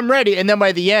 I'm ready. And then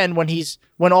by the end,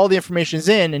 when all the information's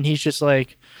in and he's just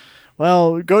like,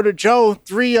 well, go to Joe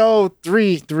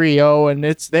 30330 and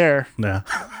it's there. Yeah.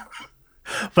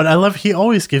 But I love, he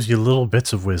always gives you little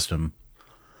bits of wisdom.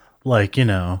 Like,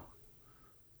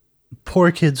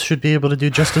 poor kids should be able to do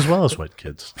just as well as white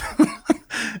kids.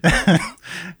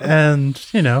 And,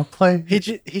 play.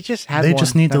 He just has They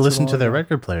just need to listen to their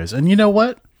record players. And you know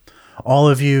what? All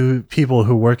of you people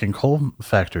who work in coal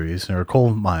factories or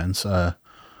coal mines,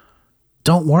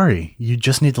 don't worry. You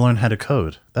just need to learn how to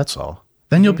code. That's all.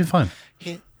 Then you'll be fine.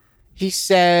 He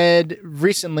said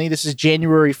recently, this is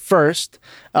January 1st,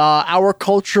 our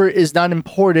culture is not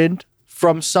imported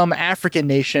from some African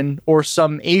nation or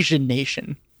some Asian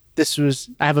nation.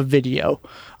 I have a video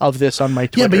of this on my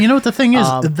Twitter. Yeah, but you know what the thing is?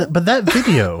 But that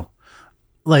video,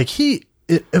 like it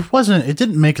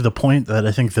didn't make the point that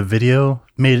I think the video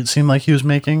made it seem like he was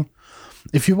making.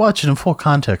 If you watch it in full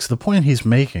context, the point he's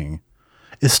making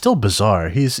is still bizarre.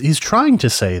 He's trying to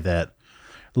say that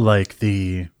like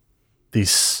the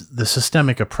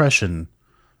systemic oppression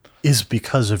is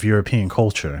because of European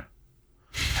culture.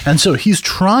 And so he's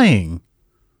trying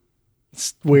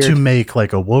to make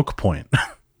like a woke point.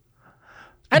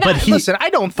 And listen, I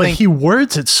don't think... But he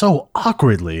words it so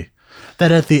awkwardly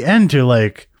that at the end you're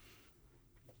like,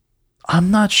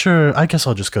 I'm not sure. I guess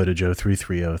I'll just go to Joe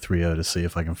 33030 to see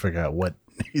if I can figure out what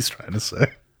he's trying to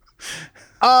say.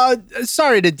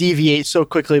 Sorry to deviate so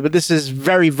quickly, but this is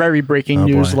very, very breaking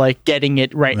news, like getting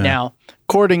it right now.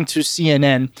 According to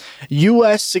CNN,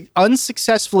 U.S.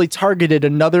 unsuccessfully targeted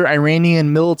another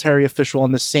Iranian military official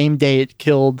on the same day it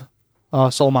killed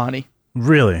Soleimani.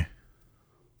 Really?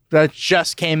 That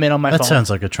just came in on my phone. That sounds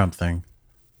like a Trump thing.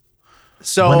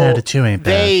 So 1 out of 2 ain't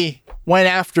bad. They went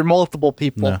after multiple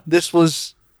people. No. This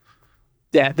was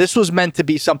meant to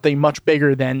be something much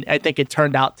bigger than I think it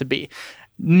turned out to be.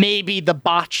 Maybe the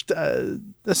botched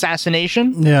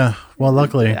assassination. Yeah. Well,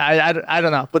 luckily, I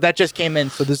don't know, but that just came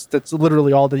in, so that's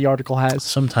literally all the article has.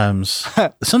 Sometimes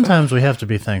we have to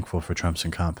be thankful for Trump's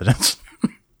incompetence.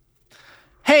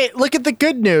 Hey, look at the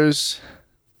good news.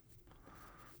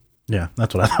 Yeah,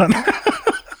 that's what I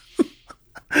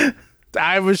thought.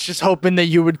 I was just hoping that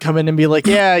you would come in and be like,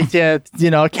 yeah,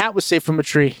 a cat was saved from a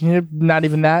tree. Not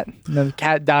even that. The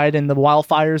cat died in the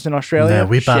wildfires in Australia. Yeah,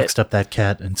 we boxed up that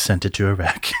cat and sent it to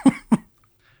Iraq.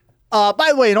 By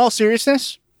the way, in all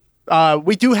seriousness,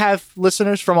 we do have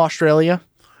listeners from Australia,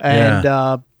 and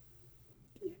I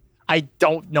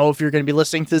don't know if you're going to be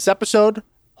listening to this episode.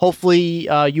 Hopefully,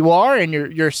 you are, and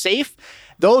you're safe.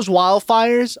 Those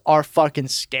wildfires are fucking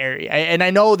scary. And I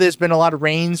know there's been a lot of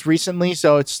rains recently,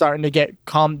 so it's starting to get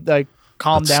calmed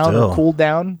down or cooled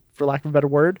down, for lack of a better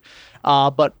word.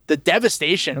 But the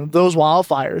devastation of those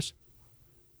wildfires,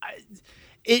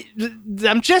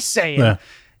 I'm just saying,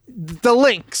 the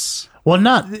links. Well,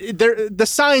 the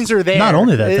signs are there. Not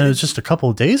only that, it was just a couple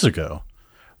of days ago.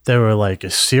 There were like a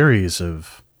series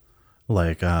of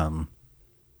like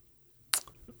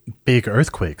big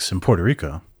earthquakes in Puerto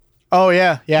Rico. Oh,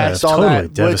 yeah. I saw totally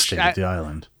that. Devastated the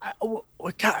island.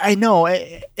 I know.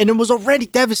 And it was already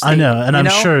devastating. I know. And I'm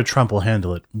sure Trump will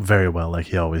handle it very well, like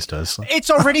he always does. It's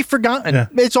already forgotten. Yeah.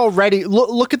 It's already...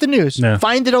 Look at the news. Yeah.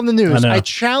 Find it on the news. I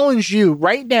challenge you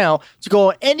right now to go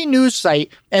on any news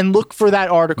site and look for that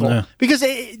article. Yeah. Because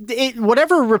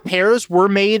whatever repairs were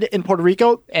made in Puerto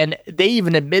Rico, and they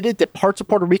even admitted that parts of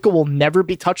Puerto Rico will never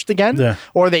be touched again,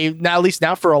 or they, at least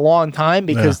now for a long time,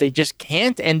 because they just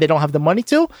can't and they don't have the money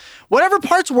to. Whatever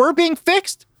parts were being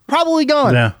fixed, probably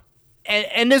gone. Yeah.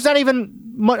 And there's not even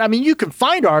much. I mean, you can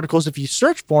find articles if you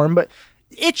search for them, but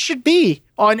it should be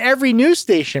on every news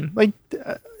station. Like,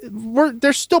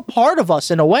 they're still part of us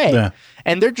in a way,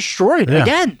 and they're destroyed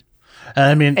again.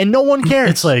 I mean, and no one cares.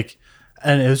 It's like,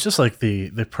 and it was just like the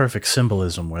perfect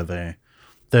symbolism where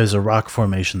there's a rock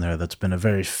formation there that's been a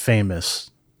very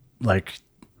famous, like,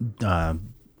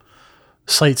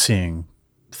 sightseeing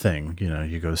thing. You know,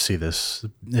 you go see this.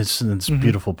 It's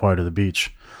beautiful part of the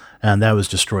beach. And that was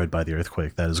destroyed by the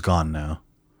earthquake. That is gone now.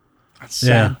 That's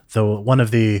sad.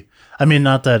 Yeah. I mean,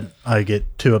 not that I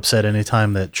get too upset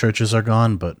anytime that churches are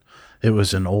gone, but it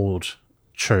was an old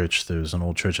church. There was an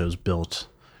old church that was built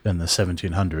in the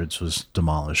 1700s, was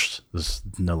demolished. This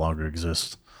no longer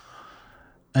exists.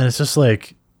 And it's just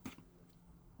like,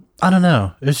 I don't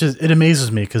know. It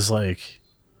amazes me because like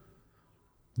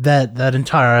that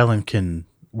entire island can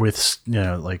withstand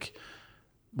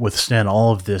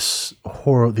all of these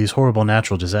horrible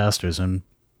natural disasters, and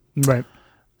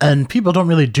people don't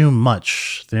really do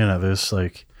much. You know, there's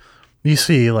like, you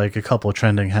see like a couple of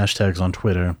trending hashtags on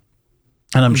Twitter,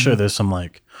 and I'm sure there's some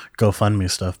like GoFundMe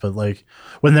stuff, but like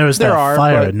when there was that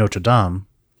fire at Notre Dame,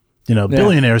 you know,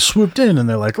 billionaires swooped in and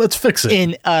they're like, let's fix it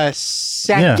in a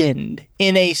second.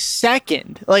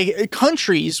 Like,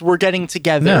 countries were getting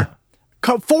together,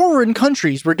 foreign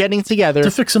countries were getting together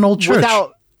to fix an old church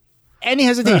without any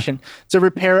hesitation to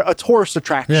repair a tourist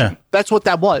attraction. Yeah. That's what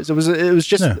that was. It was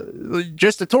just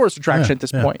a tourist attraction at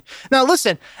this point. Now,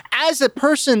 listen, as a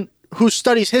person who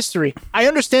studies history, I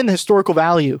understand the historical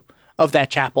value of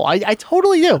that chapel. I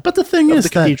totally do. But the thing is, the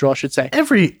cathedral, I should say,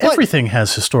 everything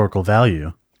has historical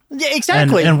value. Yeah,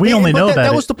 exactly. And we only know about it.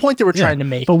 That was the point they were trying to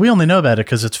make. But we only know about it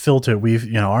because it's filtered.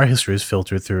 Our history is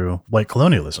filtered through white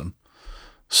colonialism.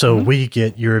 So we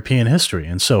get European history,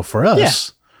 and so for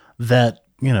us, that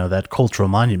cultural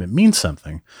monument means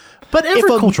something. But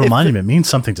every cultural monument means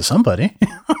something to somebody.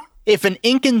 If an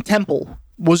Incan temple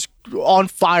was on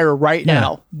fire right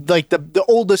now, like the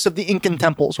oldest of the Incan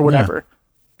temples or whatever,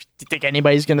 do you think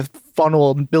anybody's going to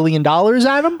funnel $1 billion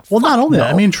at them? Well, not only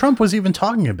that. I mean, Trump was even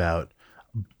talking about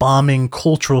bombing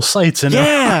cultural sites. And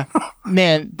yeah,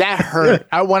 man, that hurt.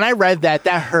 When I read that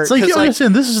hurt. It's like, you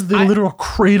understand, this is the literal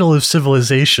cradle of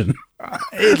civilization.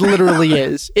 It literally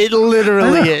is. It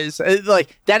literally is.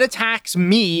 Like, that attacks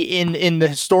me in the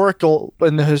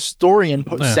historian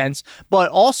sense,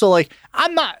 but also, like,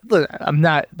 I'm not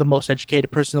the most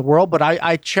educated person in the world, but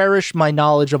I cherish my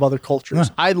knowledge of other cultures.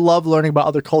 Yeah. I love learning about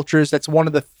other cultures. That's one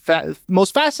of the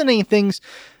most fascinating things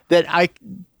that I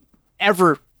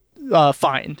ever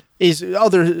find is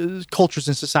other cultures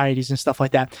and societies and stuff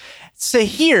like that. So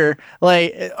here,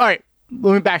 like, all right,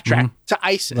 let me backtrack to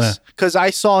ISIS, because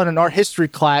I saw in an art history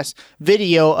class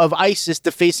video of ISIS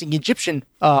defacing Egyptian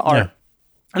art,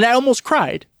 and I almost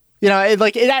cried. You know,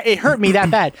 it hurt me that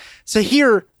bad. So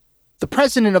here, the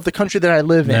president of the country that I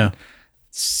live in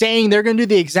saying they're going to do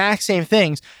the exact same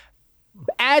things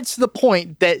adds to the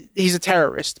point that he's a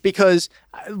terrorist, because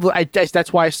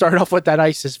that's why I started off with that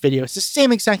ISIS video. It's the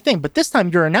same exact thing, but this time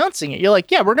you're announcing it. You're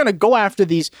like, yeah, we're going to go after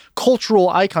these cultural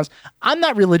icons. I'm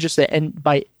not religious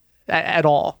at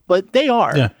all, but they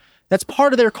are. Yeah. That's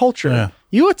part of their culture. Yeah.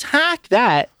 You attack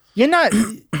that, you're not.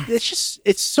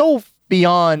 It's so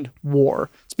beyond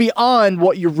war. It's beyond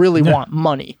what you really want,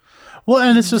 money. Well,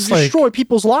 and it's just destroy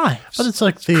people's lives. But it's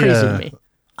like crazy to me.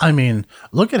 I mean,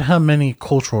 look at how many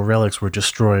cultural relics were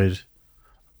destroyed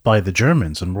by the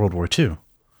Germans in World War II.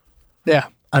 Yeah.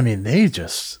 I mean, they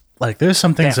just, like, there's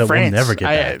some things that we'll never get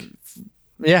back.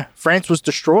 Yeah, France was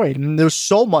destroyed, and there was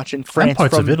so much in France. And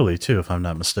parts of Italy, too, if I'm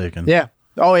not mistaken. Yeah.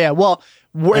 Oh, yeah. Well,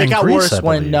 it got Greece, worse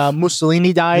when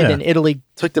Mussolini died and Italy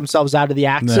took themselves out of the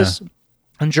Axis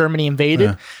and Germany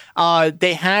invaded. Yeah.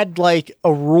 They had, like,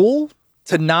 a rule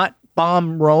to not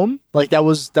bomb Rome. Like, that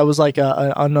was like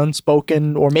an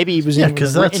unspoken, or maybe it was in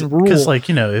written rule. Because, like,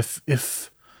 you know,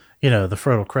 if you know, the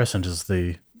Fertile Crescent is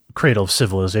the cradle of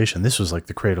civilization, this was like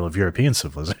the cradle of European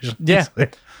civilization. Yeah.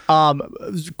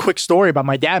 Quick story about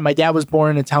my dad. My dad was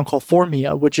born in a town called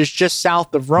Formia, which is just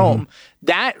south of Rome.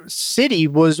 That city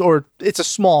it's a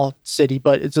small city,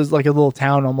 but it's just like a little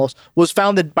town almost, was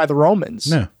founded by the Romans.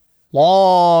 Yeah.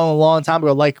 Long time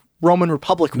ago, like Roman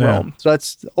Republic Rome. So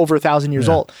that's over 1,000 years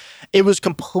old. It was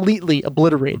completely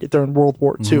obliterated during World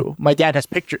War II. My dad has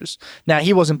pictures. Now,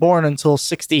 he wasn't born until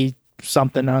 60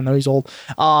 something. I don't know, he's old.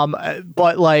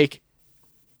 But like,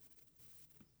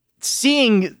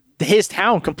 seeing his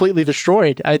town completely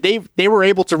destroyed, they were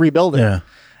able to rebuild it.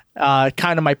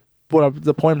 Kind of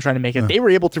the point I'm trying to make is they were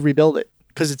able to rebuild it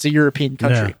because it's a European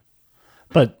country.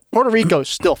 But Puerto Rico is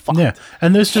still fucked. Yeah,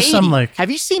 and there's just some, like, have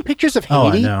you seen pictures of Haiti? Oh,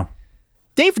 I know.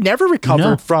 They've never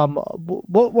recovered from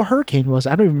what hurricane was?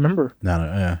 I don't even remember.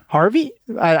 No, Harvey?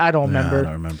 I don't remember. I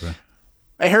don't remember.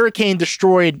 A hurricane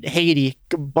destroyed Haiti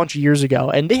a bunch of years ago,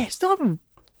 and they still haven't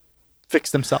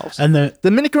fixed themselves. And the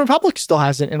Dominican Republic still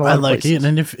hasn't in a lot of places.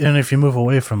 And if you move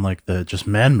away from, like, the just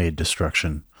man-made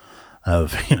destruction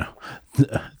of, you know,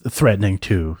 threatening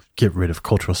to get rid of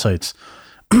cultural sites,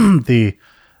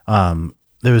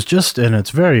 there was just, and it's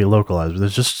very localized,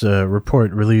 there's just a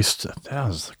report released, that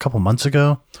was a couple months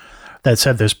ago, that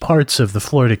said there's parts of the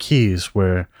Florida Keys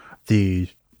where the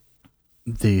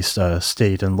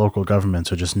state and local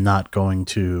governments are just not going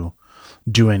to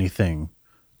do anything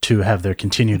to have there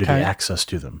continue to be access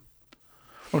to them.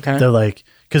 Okay. They're like,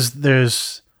 because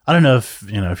there's, I don't know if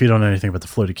you don't know anything about the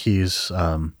Florida Keys.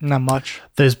 Not much.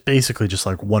 There's basically just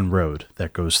like one road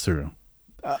that goes through.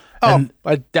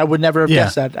 I would never have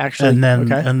guessed that, actually.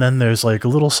 And then there's like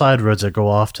little side roads that go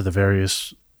off to the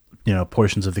various,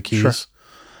 portions of the Keys. Sure.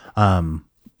 And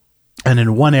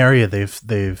in one area,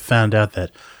 they've found out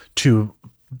that to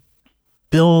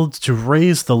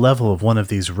raise the level of one of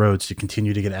these roads to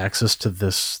continue to get access to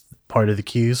this part of the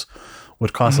Keys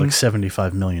would cost like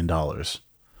 $75 million.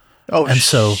 Oh, and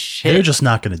so they're just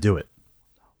not going to do it.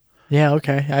 Yeah,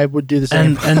 okay. I would do the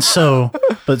same. And so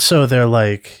they're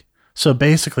like, so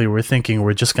basically we're thinking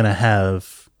we're just going to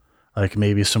have like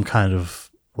maybe some kind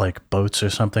of like boats or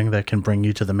something that can bring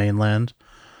you to the mainland.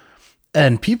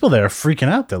 And people there are freaking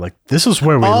out. They're like, this is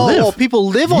where we live. Oh, people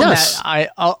live on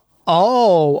that.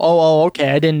 Okay.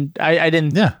 I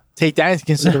didn't take that into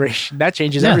consideration. That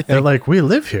changes everything. They're like, we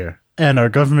live here. And our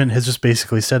government has just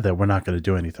basically said that we're not going to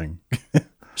do anything.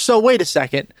 So wait a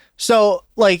second. So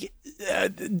like,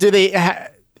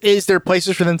 is there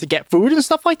places for them to get food and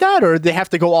stuff like that, or they have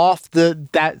to go off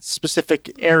that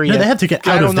specific area? No, they have to get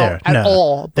out of there at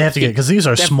all. They have to get, because these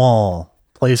are small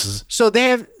places. So they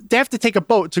have to take a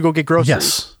boat to go get groceries.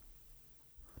 Yes,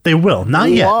 they will. Not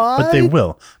yet, but they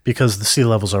will, because the sea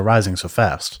levels are rising so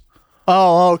fast.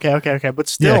 Oh, okay. But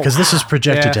still, yeah, because this is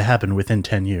projected to happen within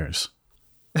 10 years.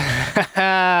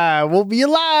 We'll be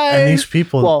alive. And these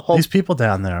people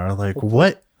down there are like,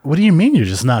 what what do you mean you're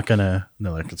just not gonna?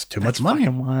 They're like, it's too much money.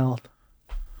 Fucking wild.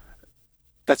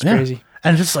 That's crazy.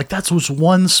 And it's like that's was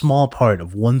one small part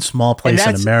of one small place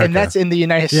in America, and that's in the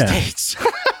United States.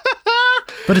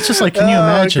 But it's just like, can you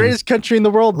imagine? Greatest country in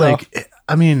the world, though. Like,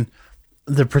 I mean,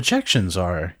 the projections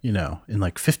are, in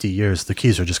like 50 years, the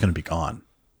keys are just going to be gone.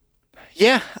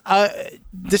 Yeah,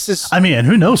 this is. I mean, and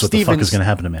who knows what the fuck is going to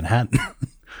happen to Manhattan?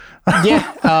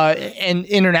 And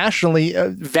internationally,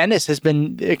 Venice has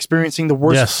been experiencing the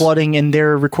worst flooding in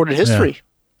their recorded history.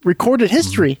 Recorded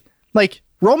history. Like,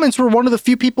 Romans were one of the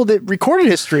few people that recorded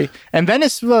history, and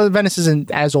Venice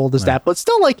isn't as old as that, but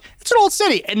still, like, it's an old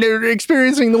city, and they're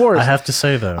experiencing the worst. I have to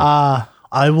say though,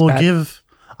 I will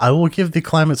give the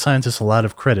climate scientists a lot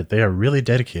of credit. They are really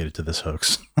dedicated to this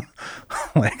hoax.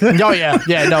 They're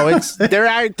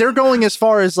going as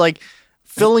far as like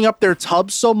filling up their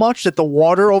tubs so much that the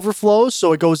water overflows,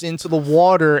 so it goes into the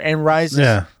water and rises.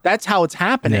 Yeah. That's how it's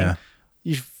happening. Yeah.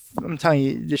 I'm telling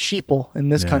you, the sheeple in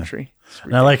this country.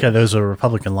 And I like how there's a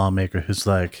Republican lawmaker who's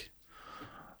like,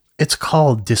 it's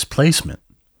called displacement.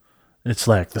 It's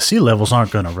like the sea levels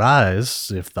aren't going to rise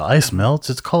if the ice melts.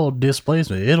 It's called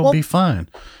displacement. It'll be fine.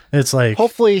 It's like,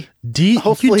 hopefully, you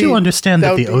do understand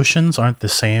that the oceans aren't the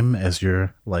same as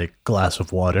your like glass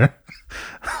of water.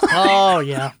 Oh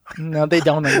yeah, no, they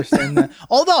don't understand that.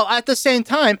 Although at the same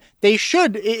time, they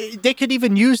could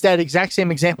even use that exact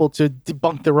same example to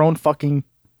debunk their own fucking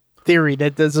theory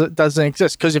that doesn't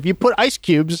exist. Because if you put ice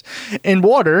cubes in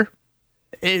water,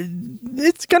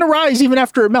 it's gonna rise even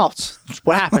after it melts. That's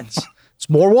what happens. It's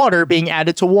more water being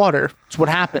added to water. It's what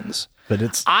happens.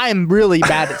 But I'm really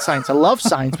bad at science. I love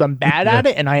science, but I'm bad at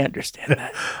it, and I understand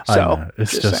that. So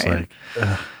it's just like,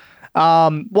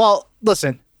 well,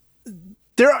 listen.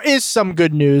 There is some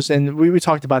good news, and we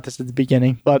talked about this at the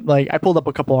beginning, but like I pulled up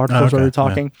a couple articles while we were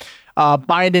talking.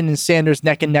 Biden and Sanders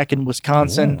neck and neck in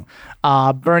Wisconsin.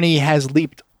 Bernie has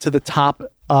leaped to the top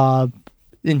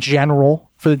in general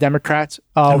for the Democrats.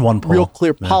 In one poll. Real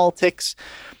Clear Politics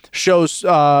shows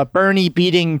Bernie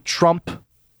beating Trump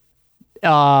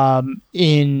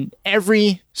in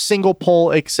every single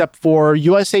poll except for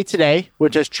USA Today,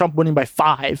 which has Trump winning by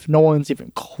 5. No one's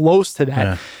even close to that.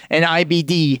 Yeah. And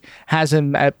IBD has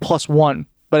him at +1.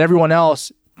 But everyone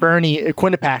else, Bernie,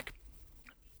 Quinnipiac,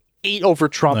 8 over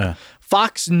Trump. Yeah.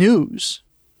 Fox News,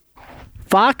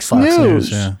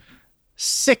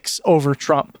 6 over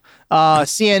Trump.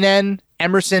 CNN,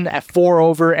 Emerson at 4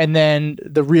 over, and then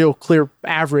the Real Clear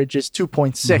average is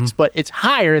 2.6, but it's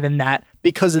higher than that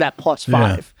because of that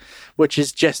 +5, which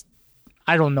is just,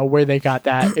 I don't know where they got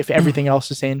that if everything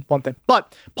else is saying one thing.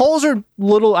 But polls are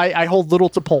little, I hold little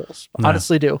to polls,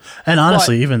 honestly do. And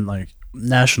honestly, even like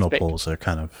national polls are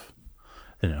kind of,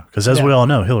 because as we all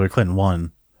know, Hillary Clinton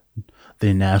won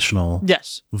the national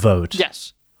vote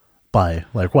by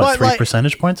like what, 3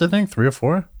 percentage points, I think, 3 or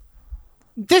 4?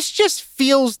 This just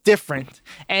feels different.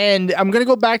 And I'm going to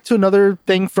go back to another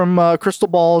thing from Crystal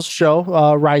Ball's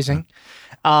show, Rising,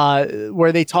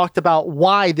 where they talked about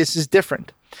why this is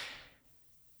different.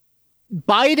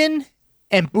 Biden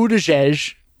and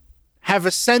Buttigieg have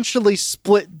essentially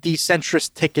split the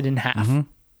centrist ticket in half.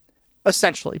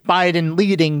 Essentially. Biden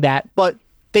leading that, but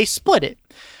they split it.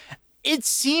 It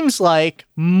seems like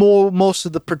most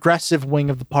of the progressive wing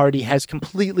of the party has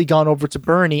completely gone over to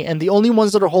Bernie, and the only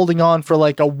ones that are holding on for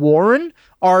like a Warren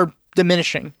are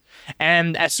diminishing.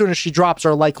 And as soon as she drops,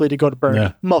 are likely to go to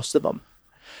Bernie, most of them.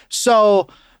 So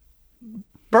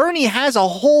Bernie has a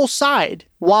whole side,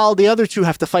 while the other two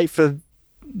have to fight for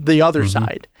the other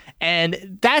side.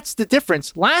 And that's the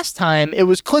difference. Last time, it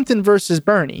was Clinton versus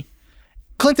Bernie.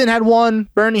 Clinton had one,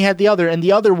 Bernie had the other, and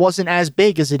the other wasn't as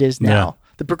big as it is now. Yeah.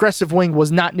 The progressive wing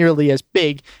was not nearly as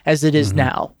big as it is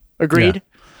now. Agreed?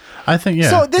 Yeah. I think,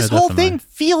 So this whole thing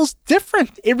feels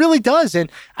different. It really does.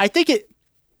 And I think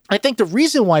the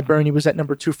reason why Bernie was at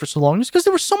number 2 for so long is because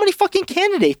there were so many fucking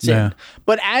candidates in.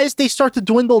 But as they start to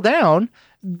dwindle down,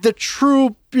 the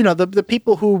true, the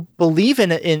people who believe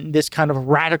in this kind of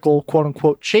radical, quote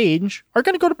unquote, change are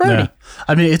going to go to Bernie. Yeah.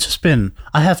 I mean, it's just been,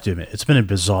 I have to admit, it's been a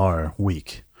bizarre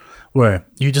week where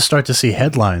you just start to see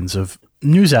headlines of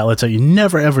news outlets that you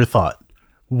never ever thought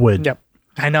would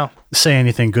say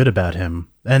anything good about him.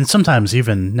 And sometimes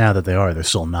even now that they're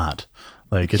still not.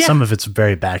 Like, some of it's a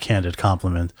very backhanded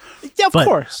compliment. Yeah, of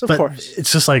course.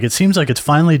 It's just like, it seems like it's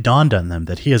finally dawned on them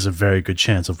that he has a very good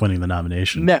chance of winning the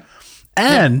nomination. Yeah.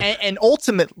 And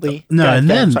ultimately...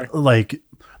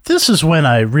 this is when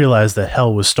I realized that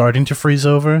hell was starting to freeze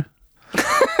over.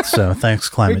 So thanks,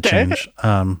 climate change.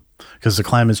 Because the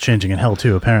climate's changing in hell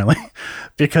too, apparently.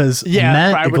 Because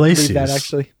Matt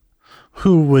Iglesias,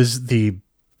 who was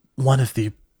one of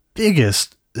the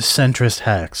biggest centrist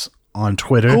hacks on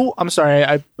Twitter. Who? I'm sorry,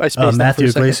 I spaced out Matthew for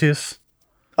a second. Iglesias.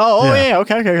 Oh, Yeah. yeah.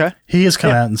 Okay. He has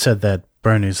come out and said that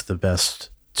Bernie's the best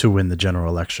to win the general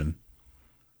election.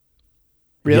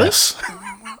 Really? Yes.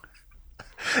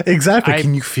 Exactly. I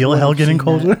Can you feel wouldn't hell getting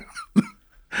have seen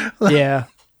colder? Yeah.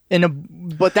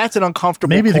 But that's an uncomfortable.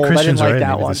 Maybe the cold. Christians I are didn't like right.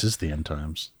 that Maybe one. this is the end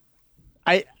times.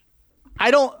 I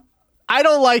don't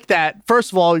like that.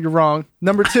 First of all, you're wrong.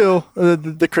 Number two,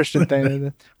 the Christian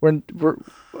thing. We're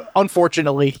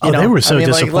unfortunately, you know, they were so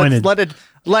disappointed. Let it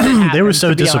happen, They were so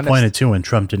to be disappointed honest. too when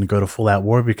Trump didn't go to full out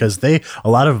war because a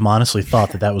lot of them honestly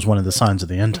thought that was one of the signs of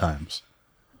the end times.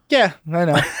 Yeah, I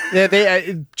know.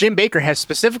 Yeah, Jim Baker has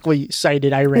specifically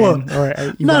cited Iran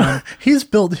Iran. No, he's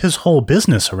built his whole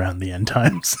business around the end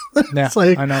times. Yeah, It's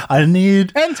like I know. I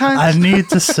need End times. I need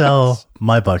to sell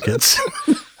my buckets.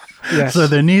 Yes. So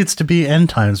there needs to be end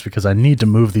times because I need to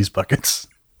move these buckets.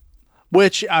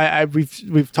 Which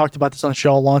we've talked about this on the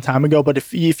show a long time ago. But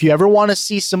if you ever want to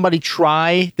see somebody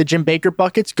try the Jim Baker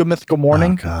buckets, Good Mythical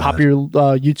Morning, God.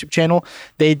 popular YouTube channel,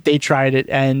 they tried it,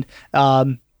 and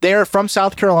they're from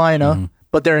South Carolina,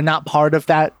 but they're not part of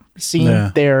that scene.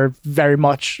 Yeah. They're very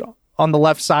much on the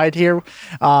left side here,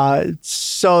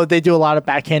 so they do a lot of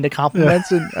backhanded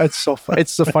compliments, and it's so fun.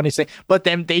 It's the funniest thing. But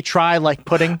then they try like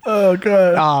pudding. Oh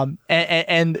god.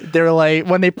 And they're like,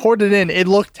 when they poured it in, it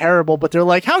looked terrible, but they're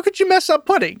like, how could you mess up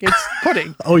pudding? It's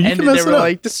pudding. Oh, you and can mess they it were up.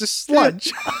 like, this is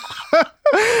sludge.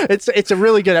 It's a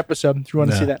really good episode if you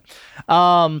want to see that.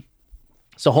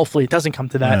 So hopefully it doesn't come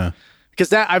to that. Yeah.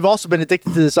 Because I've also been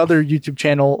addicted to this other YouTube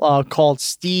channel called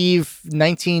Steve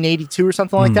 1982 or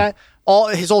something like that.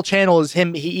 His whole channel is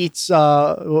him. He eats,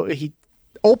 he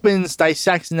opens,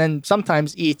 dissects, and then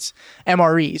sometimes eats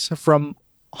MREs from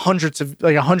hundreds of,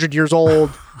 like 100 years old,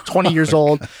 20 years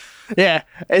old. Yeah,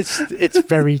 it's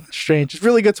very strange. It's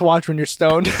really good to watch when you're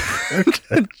stoned.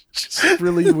 Just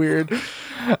really weird.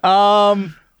 I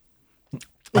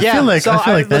feel like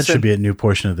that listen, should be a new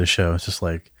portion of the show. It's just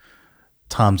like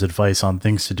Tom's advice on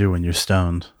things to do when you're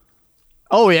stoned.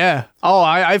 Oh yeah. Oh,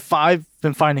 I've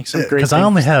been finding some great. Because I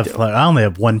only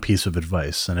have one piece of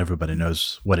advice, and everybody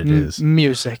knows what it is.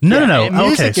 Music. No. And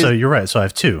music Okay, so you're right. So I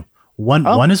have two. One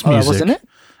is music, wasn't it?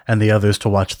 and the other is to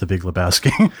watch The Big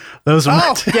Lebowski. Those are my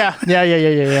Oh two. yeah.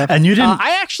 And you didn't.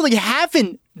 I actually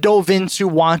haven't dove into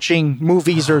watching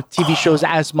movies or TV shows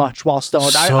as much while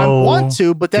stoned. I So want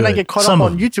to, but then I good. get caught Some up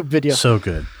of on them. YouTube videos. So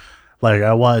good. Like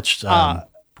I watched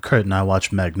Kurt and I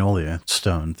watched Magnolia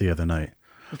stoned the other night.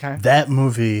 Okay. That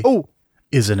movie Oh,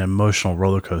 is an emotional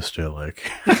roller coaster. Like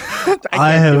I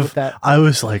can't deal with that. I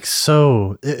was like,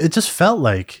 it just felt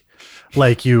like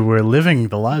you were living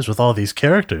the lives with all these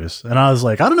characters. And I was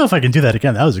like, I don't know if I can do that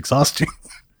again. That was exhausting.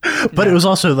 But it was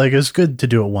also like, it was good to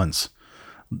do it once.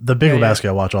 The Big Lebowski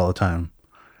I watch all the time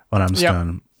when I'm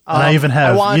stoned. And I even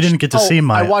have, you didn't get to see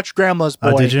my. I watched Grandma's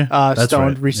Boy. did you? That's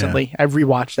stoned right, recently. I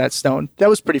rewatched that stoned. That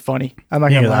was pretty funny. I'm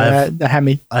not gonna Yeah, lie. That had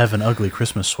me I have an ugly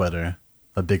Christmas sweater,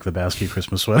 a Big Lebowski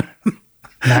Christmas sweater.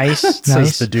 nice. Says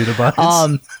nice. the dude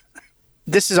abides.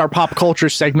 This is our pop culture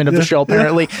segment of the show,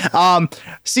 apparently.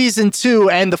 Season 2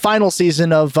 and the final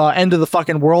season of End of the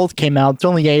Fucking World came out. It's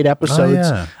only 8 episodes.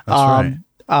 yeah, that's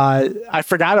right. I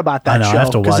forgot about that I know, I show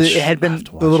have to because watch- it had I been have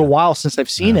to a little watch it. while since I've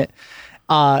seen it.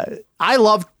 I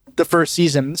loved the first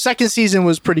season. The second season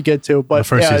was pretty good too, but The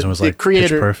first season was, like,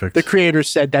 pitch perfect. The creators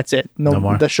said that's it. No,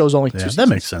 more? the show's only 2 Yeah, seasons. that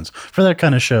makes sense for that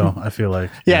kind of show. I feel like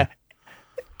Yeah.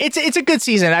 It's a good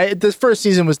season. The first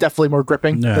season was definitely more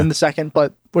gripping Yeah. than the second,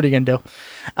 but what are you gonna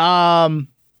do?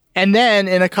 And then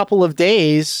in a couple of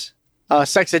days,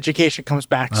 Sex Education comes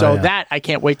back. So yeah. that I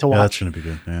can't wait to Yeah, that's watch gonna be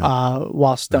good. Yeah.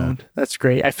 while stoned. That's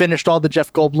great. I finished all the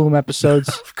Jeff Goldblum episodes.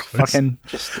 course. Fucking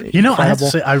just You know, I have to incredible.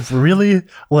 say, I've really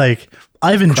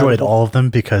I've enjoyed Incredible. all of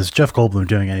them because Jeff Goldblum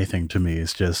doing anything to me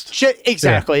is just. Shit,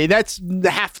 exactly. That's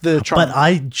half the charm. But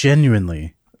I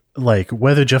genuinely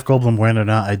whether Jeff Goldblum won or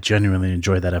not. I genuinely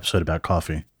enjoyed that episode about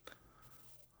coffee.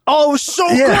 Oh, it was so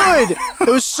good. It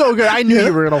was so good. I knew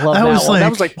you were gonna love I that was one. That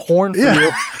like- was like porn for Yeah.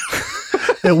 you.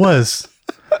 It was.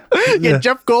 Yeah,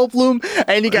 Jeff Goldblum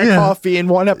and you got Yeah. coffee in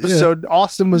one episode.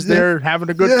 Austin was there having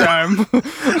a good time.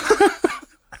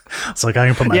 It's like I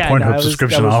can put my Yeah, no, Pornhub that was-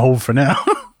 subscription that was- on hold for now.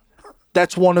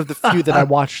 That's one of the few that I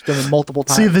watched them multiple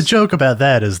times. See, the joke about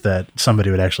that is that somebody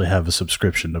would actually have a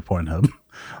subscription to Pornhub.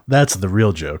 That's the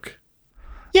real joke.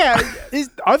 Yeah,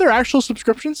 are there actual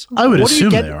subscriptions? I would what do assume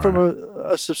you get they are. from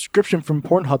a subscription from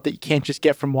Pornhub that you can't just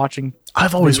get from watching?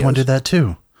 I've always videos? wondered that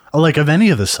too. Like of any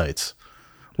of the sites.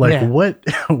 Like Yeah.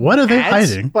 what are they Ads?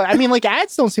 hiding? But I mean, like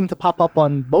ads don't seem to pop up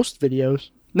on most videos.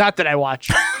 Not that I watch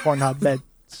Pornhub.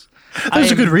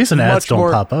 There's a good reason ads much don't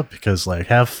more- pop up because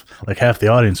half the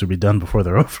audience would be done before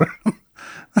they're over.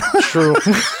 True.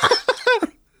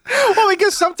 Well,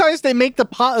 because sometimes they make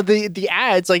the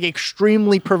ads like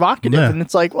extremely provocative, and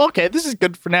it's like, well, okay, this is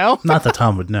good for now. Not that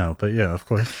Tom would know, but yeah, of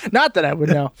course. Not that I would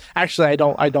know. Actually, I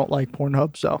don't like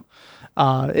Pornhub, so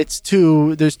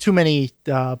there's too many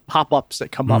pop-ups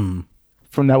that come up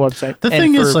from that website. The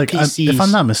thing is, like, if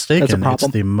I'm not mistaken, it's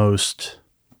the most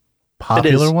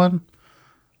popular one.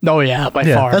 Oh yeah, by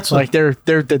far. That's like they're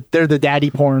the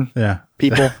daddy porn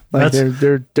people. Like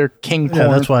they're king porn. Yeah,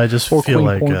 that's why I just feel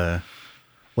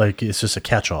like it's just a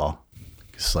catch-all.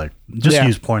 It's like just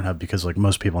use Pornhub because like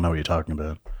most people know what you're talking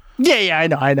about. Yeah,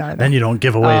 I know. Then you don't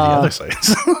give away the other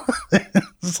sites.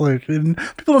 It's like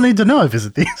people don't need to know I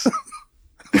visit these.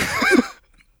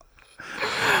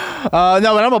 No,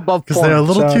 but I'm above because they're a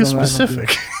little too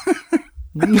specific.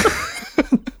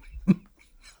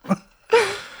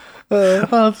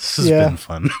 This has been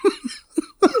fun.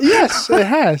 Yes, it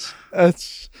has.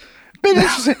 It's been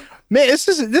interesting. Man,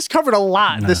 this covered a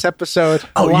lot this episode.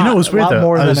 Oh, you know, it was weird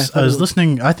though. I was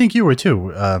listening. I think you were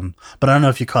too. But I don't know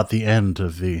if you caught the end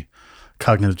of the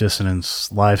Cognitive Dissonance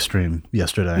live stream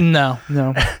yesterday. No.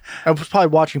 I was probably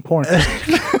watching porn.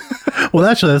 Well,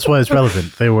 actually, that's why it's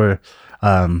relevant. They were,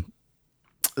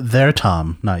 their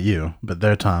Tom, not you, but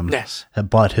their Tom, had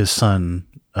bought his son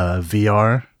a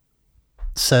VR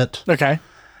set. Okay.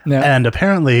 Yeah. And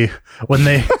apparently, when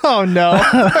they oh no,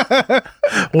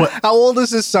 how old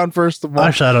is his son? First of all,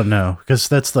 actually, I don't know because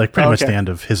that's like pretty much the end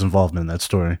of his involvement in that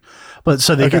story. But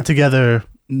so they get together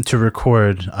to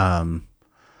record. I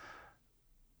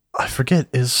forget,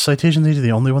 is Citation Needed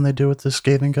the only one they do with the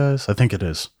Scathing Guys? I think it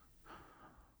is.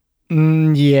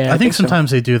 Yeah, I think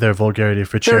sometimes they do their vulgarity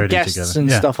for charity together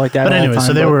and stuff like that. But anyway,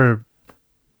 so they were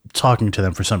talking to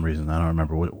them for some reason. I don't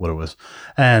remember what it was,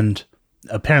 and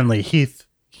apparently Heath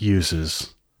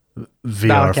uses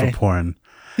VR for porn.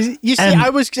 You see,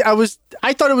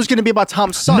 I thought it was going to be about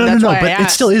Tom's son. No, but it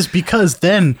still is because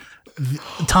then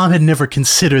Tom had never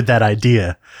considered that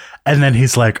idea, and then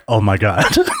he's like, "Oh my god."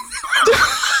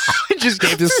 I just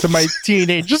gave this to my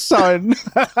teenage son.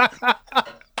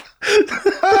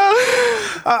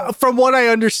 From what I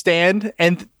understand,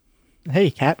 and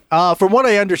hey, Kat. From what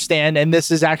I understand, and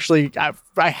this is actually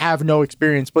I have no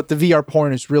experience, but the VR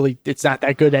porn is really it's not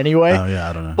that good anyway. Oh yeah,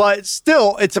 I don't know. But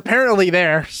still, it's apparently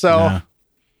there. So,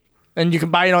 and you can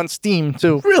buy it on Steam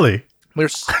too. Really?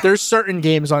 There's certain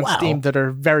games on Steam that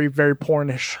are very very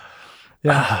pornish.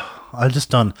 Yeah.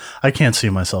 I can't see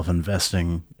myself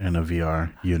investing in a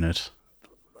VR unit.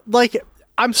 Like,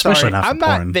 I'm sorry, I'm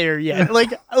not there yet.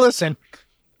 Like, listen,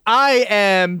 I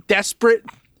am desperate,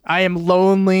 I am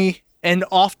lonely, and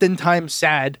oftentimes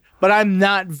sad, but I'm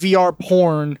not VR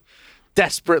porn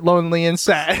desperate, lonely, and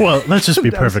sad. Well, let's just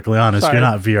be perfectly honest. You're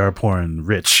not VR porn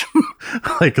rich.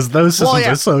 Like, because those systems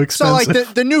are so expensive. So,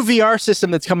 like, the new VR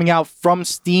system that's coming out from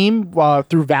Steam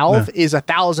through Valve is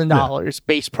 $1,000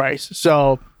 base price.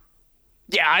 So,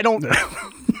 yeah, I don't have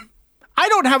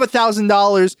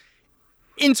 $1,000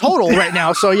 in total right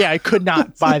now. So, yeah, I could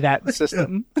not buy that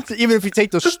system. Even if you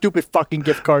take those stupid fucking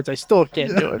gift cards, I still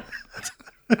can't do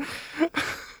it.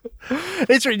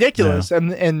 It's ridiculous.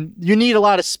 And you need a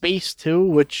lot of space, too,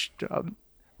 which...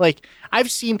 like,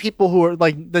 I've seen people who are,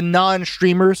 like, the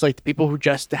non-streamers, like, the people who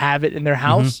just have it in their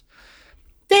house.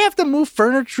 They have to move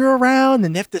furniture around,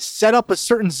 and they have to set up a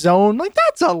certain zone. Like,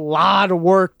 that's a lot of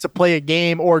work to play a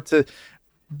game or to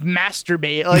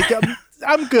masturbate. Like,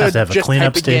 I'm good just typing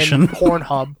in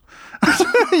Pornhub.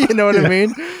 You know what I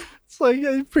mean? It's like,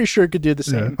 I'm pretty sure it could do the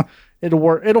same. It'll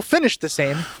work. It'll finish the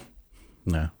same.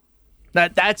 No.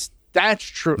 That's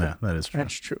true. Yeah, that is true.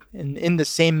 That's true. In the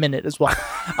same minute as well.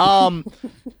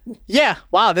 Yeah.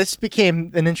 Wow. This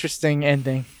became an interesting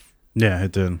ending. Yeah,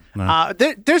 it did. No.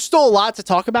 There's still a lot to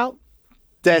talk about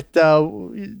that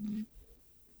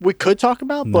we could talk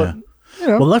about, but you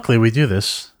know. Well, luckily we do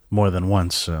this more than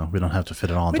once, so we don't have to fit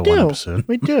it all into one episode.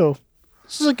 We do.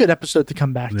 This is a good episode to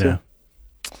come back to.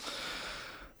 No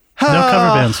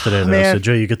cover bands today, though. Man. So,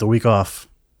 Joe, you get the week off.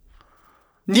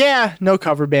 Yeah, no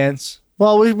cover bands.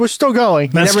 Well, we're still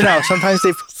going. You never know. Sometimes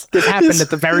they've happened at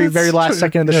the very, very last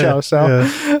second of the show.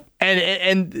 So,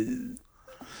 and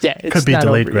it could be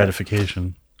delayed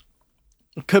gratification.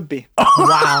 It could be.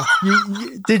 Wow.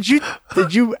 Did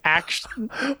you actually?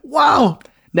 Wow.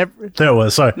 Never. There it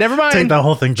was. Sorry. Never mind. Take that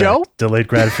whole thing back. Joe? Delayed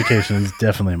gratification is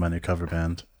definitely my new cover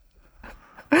band.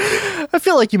 I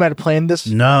feel like you might have planned this.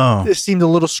 No. It seemed a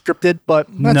little scripted, but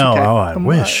that's okay. Oh, I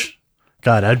wish.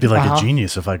 God, I'd be like a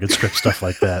genius if I could script stuff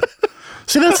like that.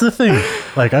 See, that's the thing.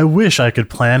 Like, I wish I could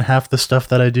plan half the stuff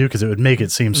that I do because it would make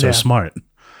it seem so smart.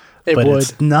 It would.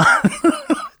 It's not.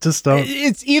 Just don't.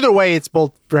 It's either way. It's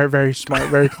both very, very smart,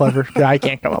 very clever. Yeah, I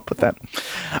can't come up with that.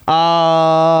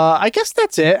 I guess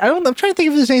that's it. I'm trying to think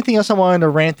if there's anything else I wanted to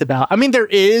rant about. I mean, there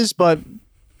is, but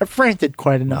I've ranted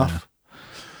quite enough. Yeah.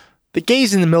 The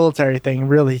gays in the military thing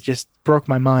really just broke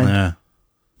my mind. Yeah.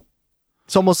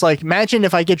 It's almost like, imagine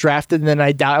if I get drafted and then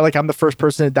I die. Like, I'm the first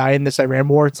person to die in this Iran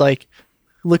war. It's like,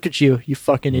 look at you, you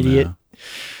fucking idiot. Yeah.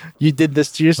 You did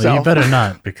this to yourself. Well, you better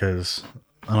not, because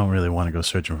I don't really want to go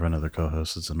searching for another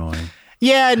co-host. It's annoying.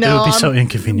 Yeah, no. It would be so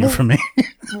inconvenient for me.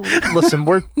 Listen,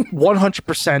 we're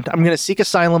 100%. I'm going to seek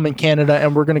asylum in Canada,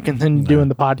 and we're going to continue doing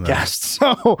the podcast.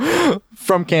 No. So,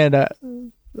 from Canada,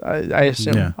 I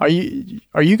assume. Yeah. Are you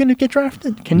going to get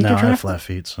drafted? Can you get drafted? No, I have flat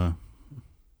feet, so.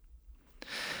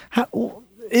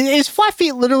 Is flat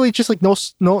feet literally just like no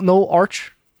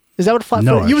arch? Is that what a flat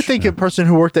foot? You would think a person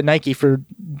who worked at Nike for a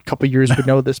couple of years would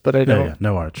know this, but I don't. Yeah,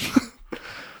 no arch.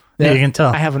 Yeah, you can tell.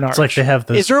 I have an arch. It's like they have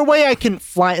this. Is there a way I can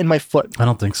flatten my foot? I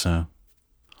don't think so.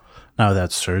 Not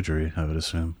without surgery, I would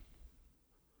assume.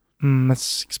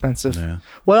 That's expensive. Yeah.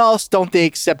 What else don't they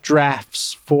accept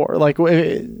drafts for? Like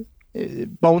bone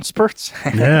spurts?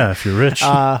 Yeah, if you're rich.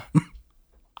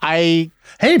 Hey,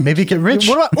 maybe get rich.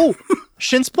 What about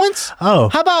shin splints? Oh,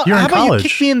 how about you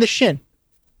kick me in the shin?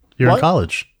 You're in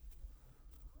college.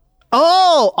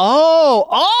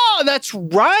 Oh, that's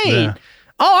right. Yeah.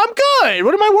 Oh, I'm good.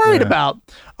 What am I worried about?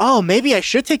 Oh, maybe I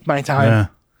should take my time. Yeah.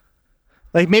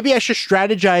 Like, maybe I should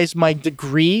strategize my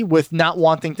degree with not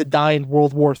wanting to die in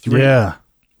World War III. Yeah.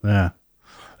 Yeah.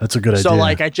 That's a good idea. So,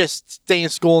 like, I just stay in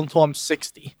school until I'm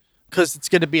 60. Because it's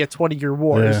going to be a 20-year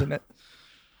war, isn't it?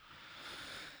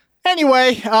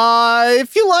 Anyway,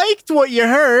 if you liked what you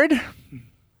heard, you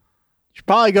should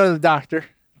probably go to the doctor,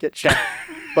 get checked.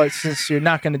 But since you're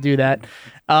not going to do that,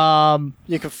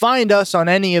 you can find us on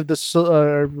any of the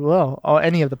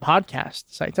any of the podcast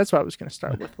sites. That's what I was going to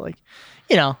start with, like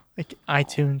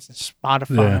iTunes and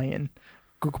Spotify and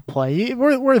Google Play.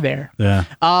 We're there. Yeah.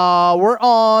 We're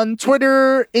on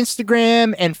Twitter,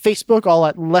 Instagram, and Facebook, all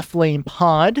at Left Lane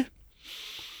Pod.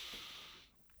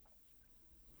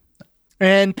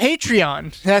 And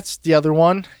Patreon, that's the other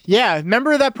one. Yeah,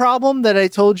 remember that problem that I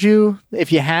told you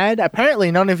if you had? Apparently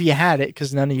none of you had it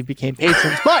because none of you became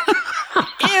patrons. But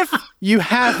if you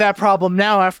have that problem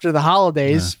now after the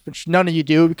holidays, which none of you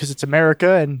do because it's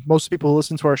America and most people who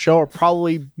listen to our show are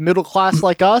probably middle class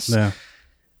like us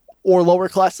or lower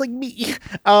class like me.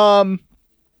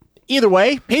 Either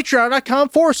way,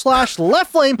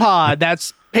 patreon.com/leftlanepod.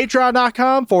 That's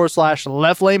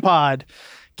patreon.com/leftlanepod.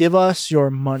 Give us your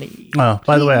money. Oh,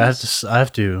 by the way, I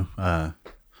have to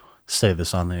say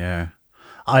this on the air.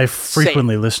 I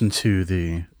frequently listen to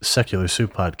the Secular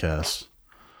Soup podcast.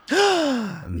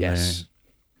 Yes.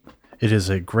 It is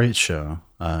a great show.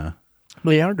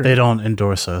 They don't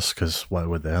endorse us because why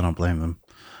would they? I don't blame them.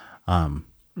 I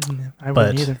but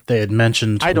wouldn't either. They had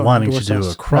mentioned wanting to do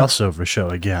a crossover show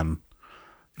again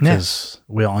because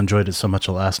we all enjoyed it so much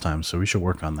the last time, so we should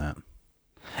work on that.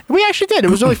 We actually did. It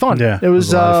was really fun. Yeah, it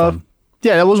was a lot of fun.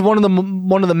 Yeah, that was one of the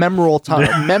memorable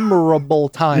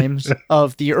times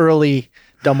of the early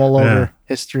Dumb All Over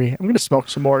history. I'm gonna smoke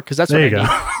some more because that's there what you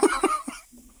I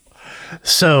go.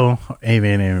 So,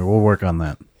 Amy, we'll work on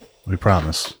that. We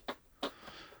promise.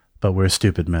 But we're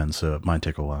stupid men, so it might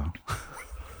take a while.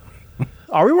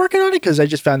 Are we working on it? Because I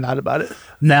just found out about it.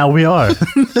 Now we are.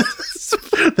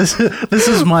 This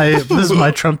is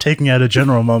my Trump taking out a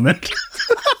general moment.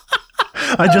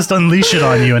 I just unleash it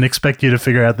on you and expect you to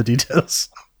figure out the details.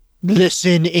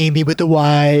 Listen, Amy with a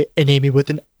Y and Amy with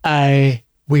an I.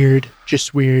 Weird,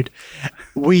 just weird.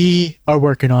 We are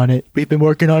working on it. We've been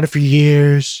working on it for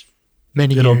years.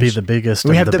 It'll be the biggest.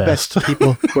 We have the best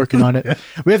people working on it.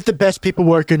 We have the best people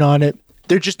working on it.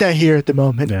 They're just not here at the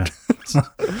moment. Yeah.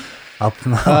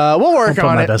 We'll work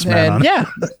on it. Best man on. Yeah,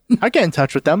 I'll get in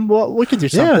touch with them. We could do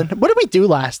something. Yeah. What did we do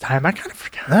last time? I kind of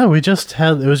forgot. No, it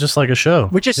was just like a show.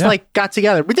 We just got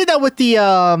together. We did that with the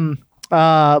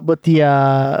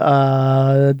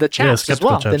chaps as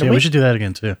well. Chaps. We should do that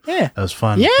again too. Yeah, that was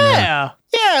fun. Yeah.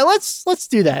 Let's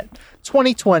do that.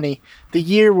 2020, the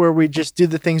year where we just do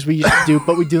the things we used to do,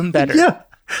 but we do them better. Yeah,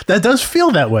 that does feel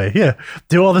that way. Yeah,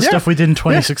 do all the stuff we did in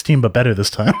 2016, but better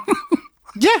this time.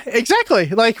 Yeah, exactly.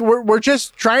 Like we're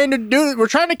just trying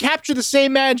to capture the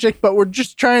same magic, but we're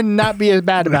just trying to not be as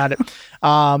bad about it.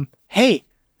 Hey,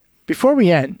 before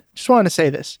we end, just want to say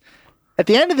this. At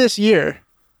the end of this year,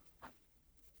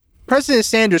 President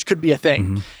Sanders could be a thing.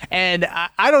 Mm-hmm. And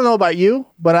I don't know about you,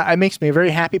 but it makes me a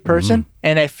very happy person. Mm-hmm.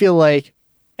 And I feel like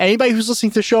anybody who's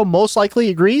listening to the show most likely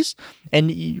agrees. And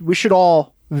we should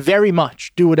all very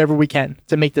much do whatever we can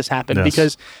to make this happen. Yes.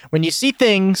 Because when you see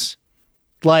things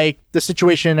like the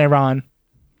situation in Iran,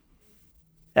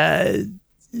 it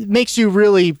makes you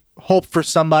really hope for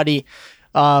somebody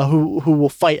who will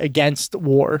fight against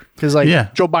war, because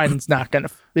Joe Biden's not gonna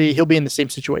he'll be in the same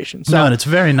situation. So, no, and it's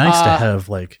very nice to have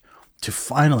to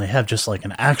finally have just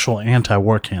an actual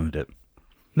anti-war candidate.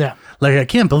 Yeah, I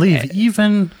can't believe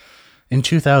even in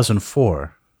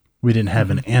 2004 we didn't have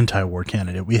an anti-war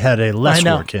candidate. We had a less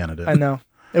war candidate. I know.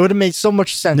 It would have made so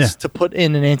much sense to put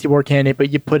in an anti-war candidate, but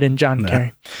you put in John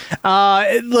Kerry.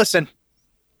 Listen,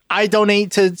 I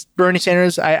donate to Bernie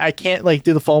Sanders. I can't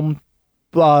do the phone,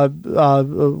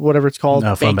 whatever it's called,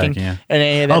 phone banking.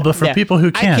 Yeah. But for people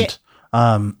who can't,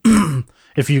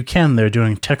 if you can, they're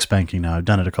doing text banking now. I've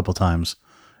done it a couple times.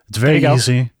 It's very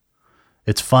easy.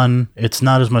 It's fun. It's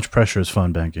not as much pressure as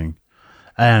phone banking,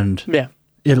 and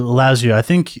it allows you. I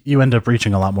think you end up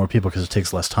reaching a lot more people because it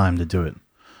takes less time to do it.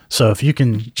 So if you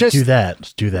can do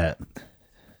that.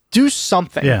 Do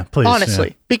something. Yeah, please.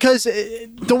 Honestly, because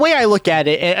the way I look at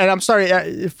it, and I'm sorry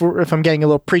if I'm getting a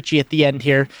little preachy at the end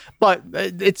here, but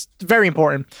it's very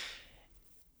important.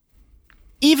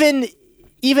 Even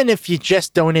if you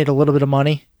just donate a little bit of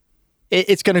money,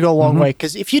 it's going to go a long way.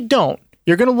 Because if you don't,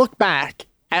 you're going to look back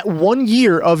at 1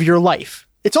 year of your life.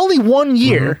 It's only 1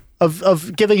 year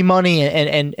of giving money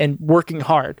and working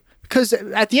hard. Because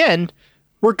at the end,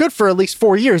 we're good for at least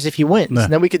 4 years if he wins.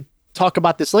 And then we could talk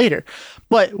about this later.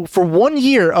 But for 1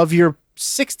 year of your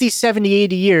 60, 70,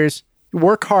 80 years,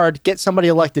 work hard, get somebody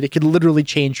elected. It could literally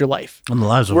change your life. And the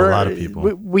lives of a lot of people.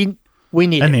 We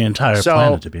need and it. the entire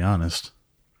planet, to be honest.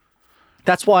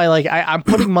 That's why I'm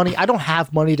putting money. I don't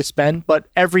have money to spend, but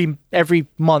every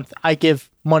month I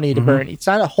give money to Bernie. It's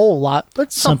not a whole lot, but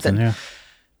it's something. Yeah.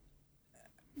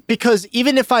 Because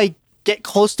even if I get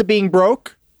close to being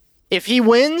broke, if he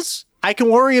wins, I can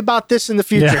worry about this in the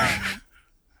future. Yeah.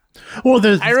 Well,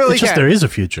 there is a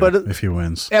future, but if he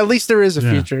wins. At least there is a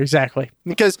future, exactly.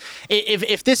 Because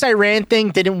if this Iran thing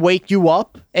didn't wake you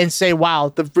up and say, wow,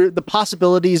 the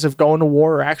possibilities of going to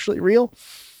war are actually real,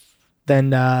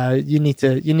 then you need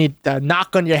to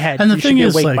knock on your head. And the thing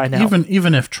is,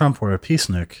 even if Trump were a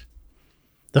peacenik,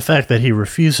 the fact that he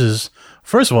refuses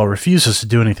to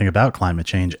do anything about climate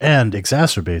change and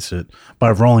exacerbates it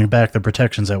by rolling back the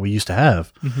protections that we used to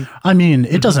have. I mean,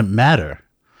 it doesn't matter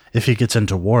if he gets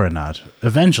into war or not.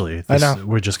 Eventually,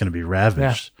 we're just going to be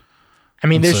ravaged. Yeah. I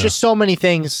mean, there's just so many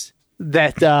things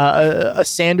that a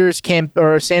Sanders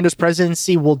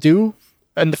presidency will do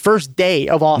on the first day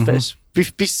of office.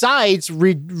 Besides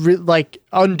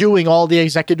undoing all the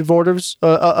executive orders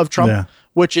of Trump,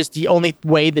 which is the only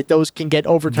way that those can get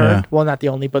overturned. Well, not the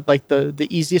only, but the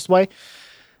easiest way.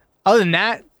 Other than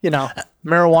that,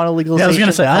 marijuana legalization. Yeah, I was going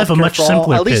to say, I have a much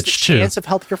simpler pitch, too. At least the chance of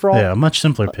healthcare for all. Yeah, a much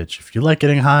simpler pitch. If you like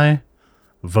getting high,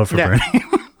 vote for Bernie.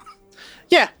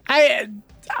 Yeah,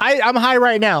 I'm high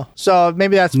right now, so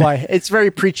maybe that's why. It's very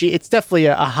preachy. It's definitely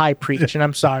a high preach, and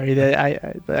I'm sorry that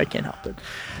I can't help it.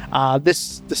 The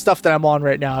stuff that I'm on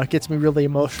right now, it gets me really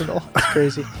emotional. It's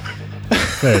crazy.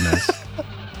 Very nice.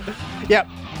 Yep.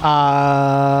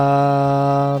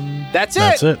 That's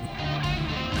it.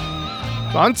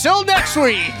 Until next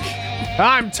week,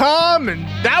 I'm Tom, and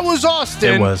that was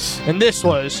Austin. It was. And this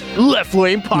was Left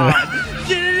Wing Pod.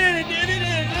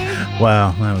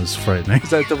 Wow, that was frightening. Is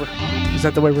that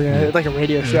the way we're going to, like a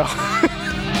radio show?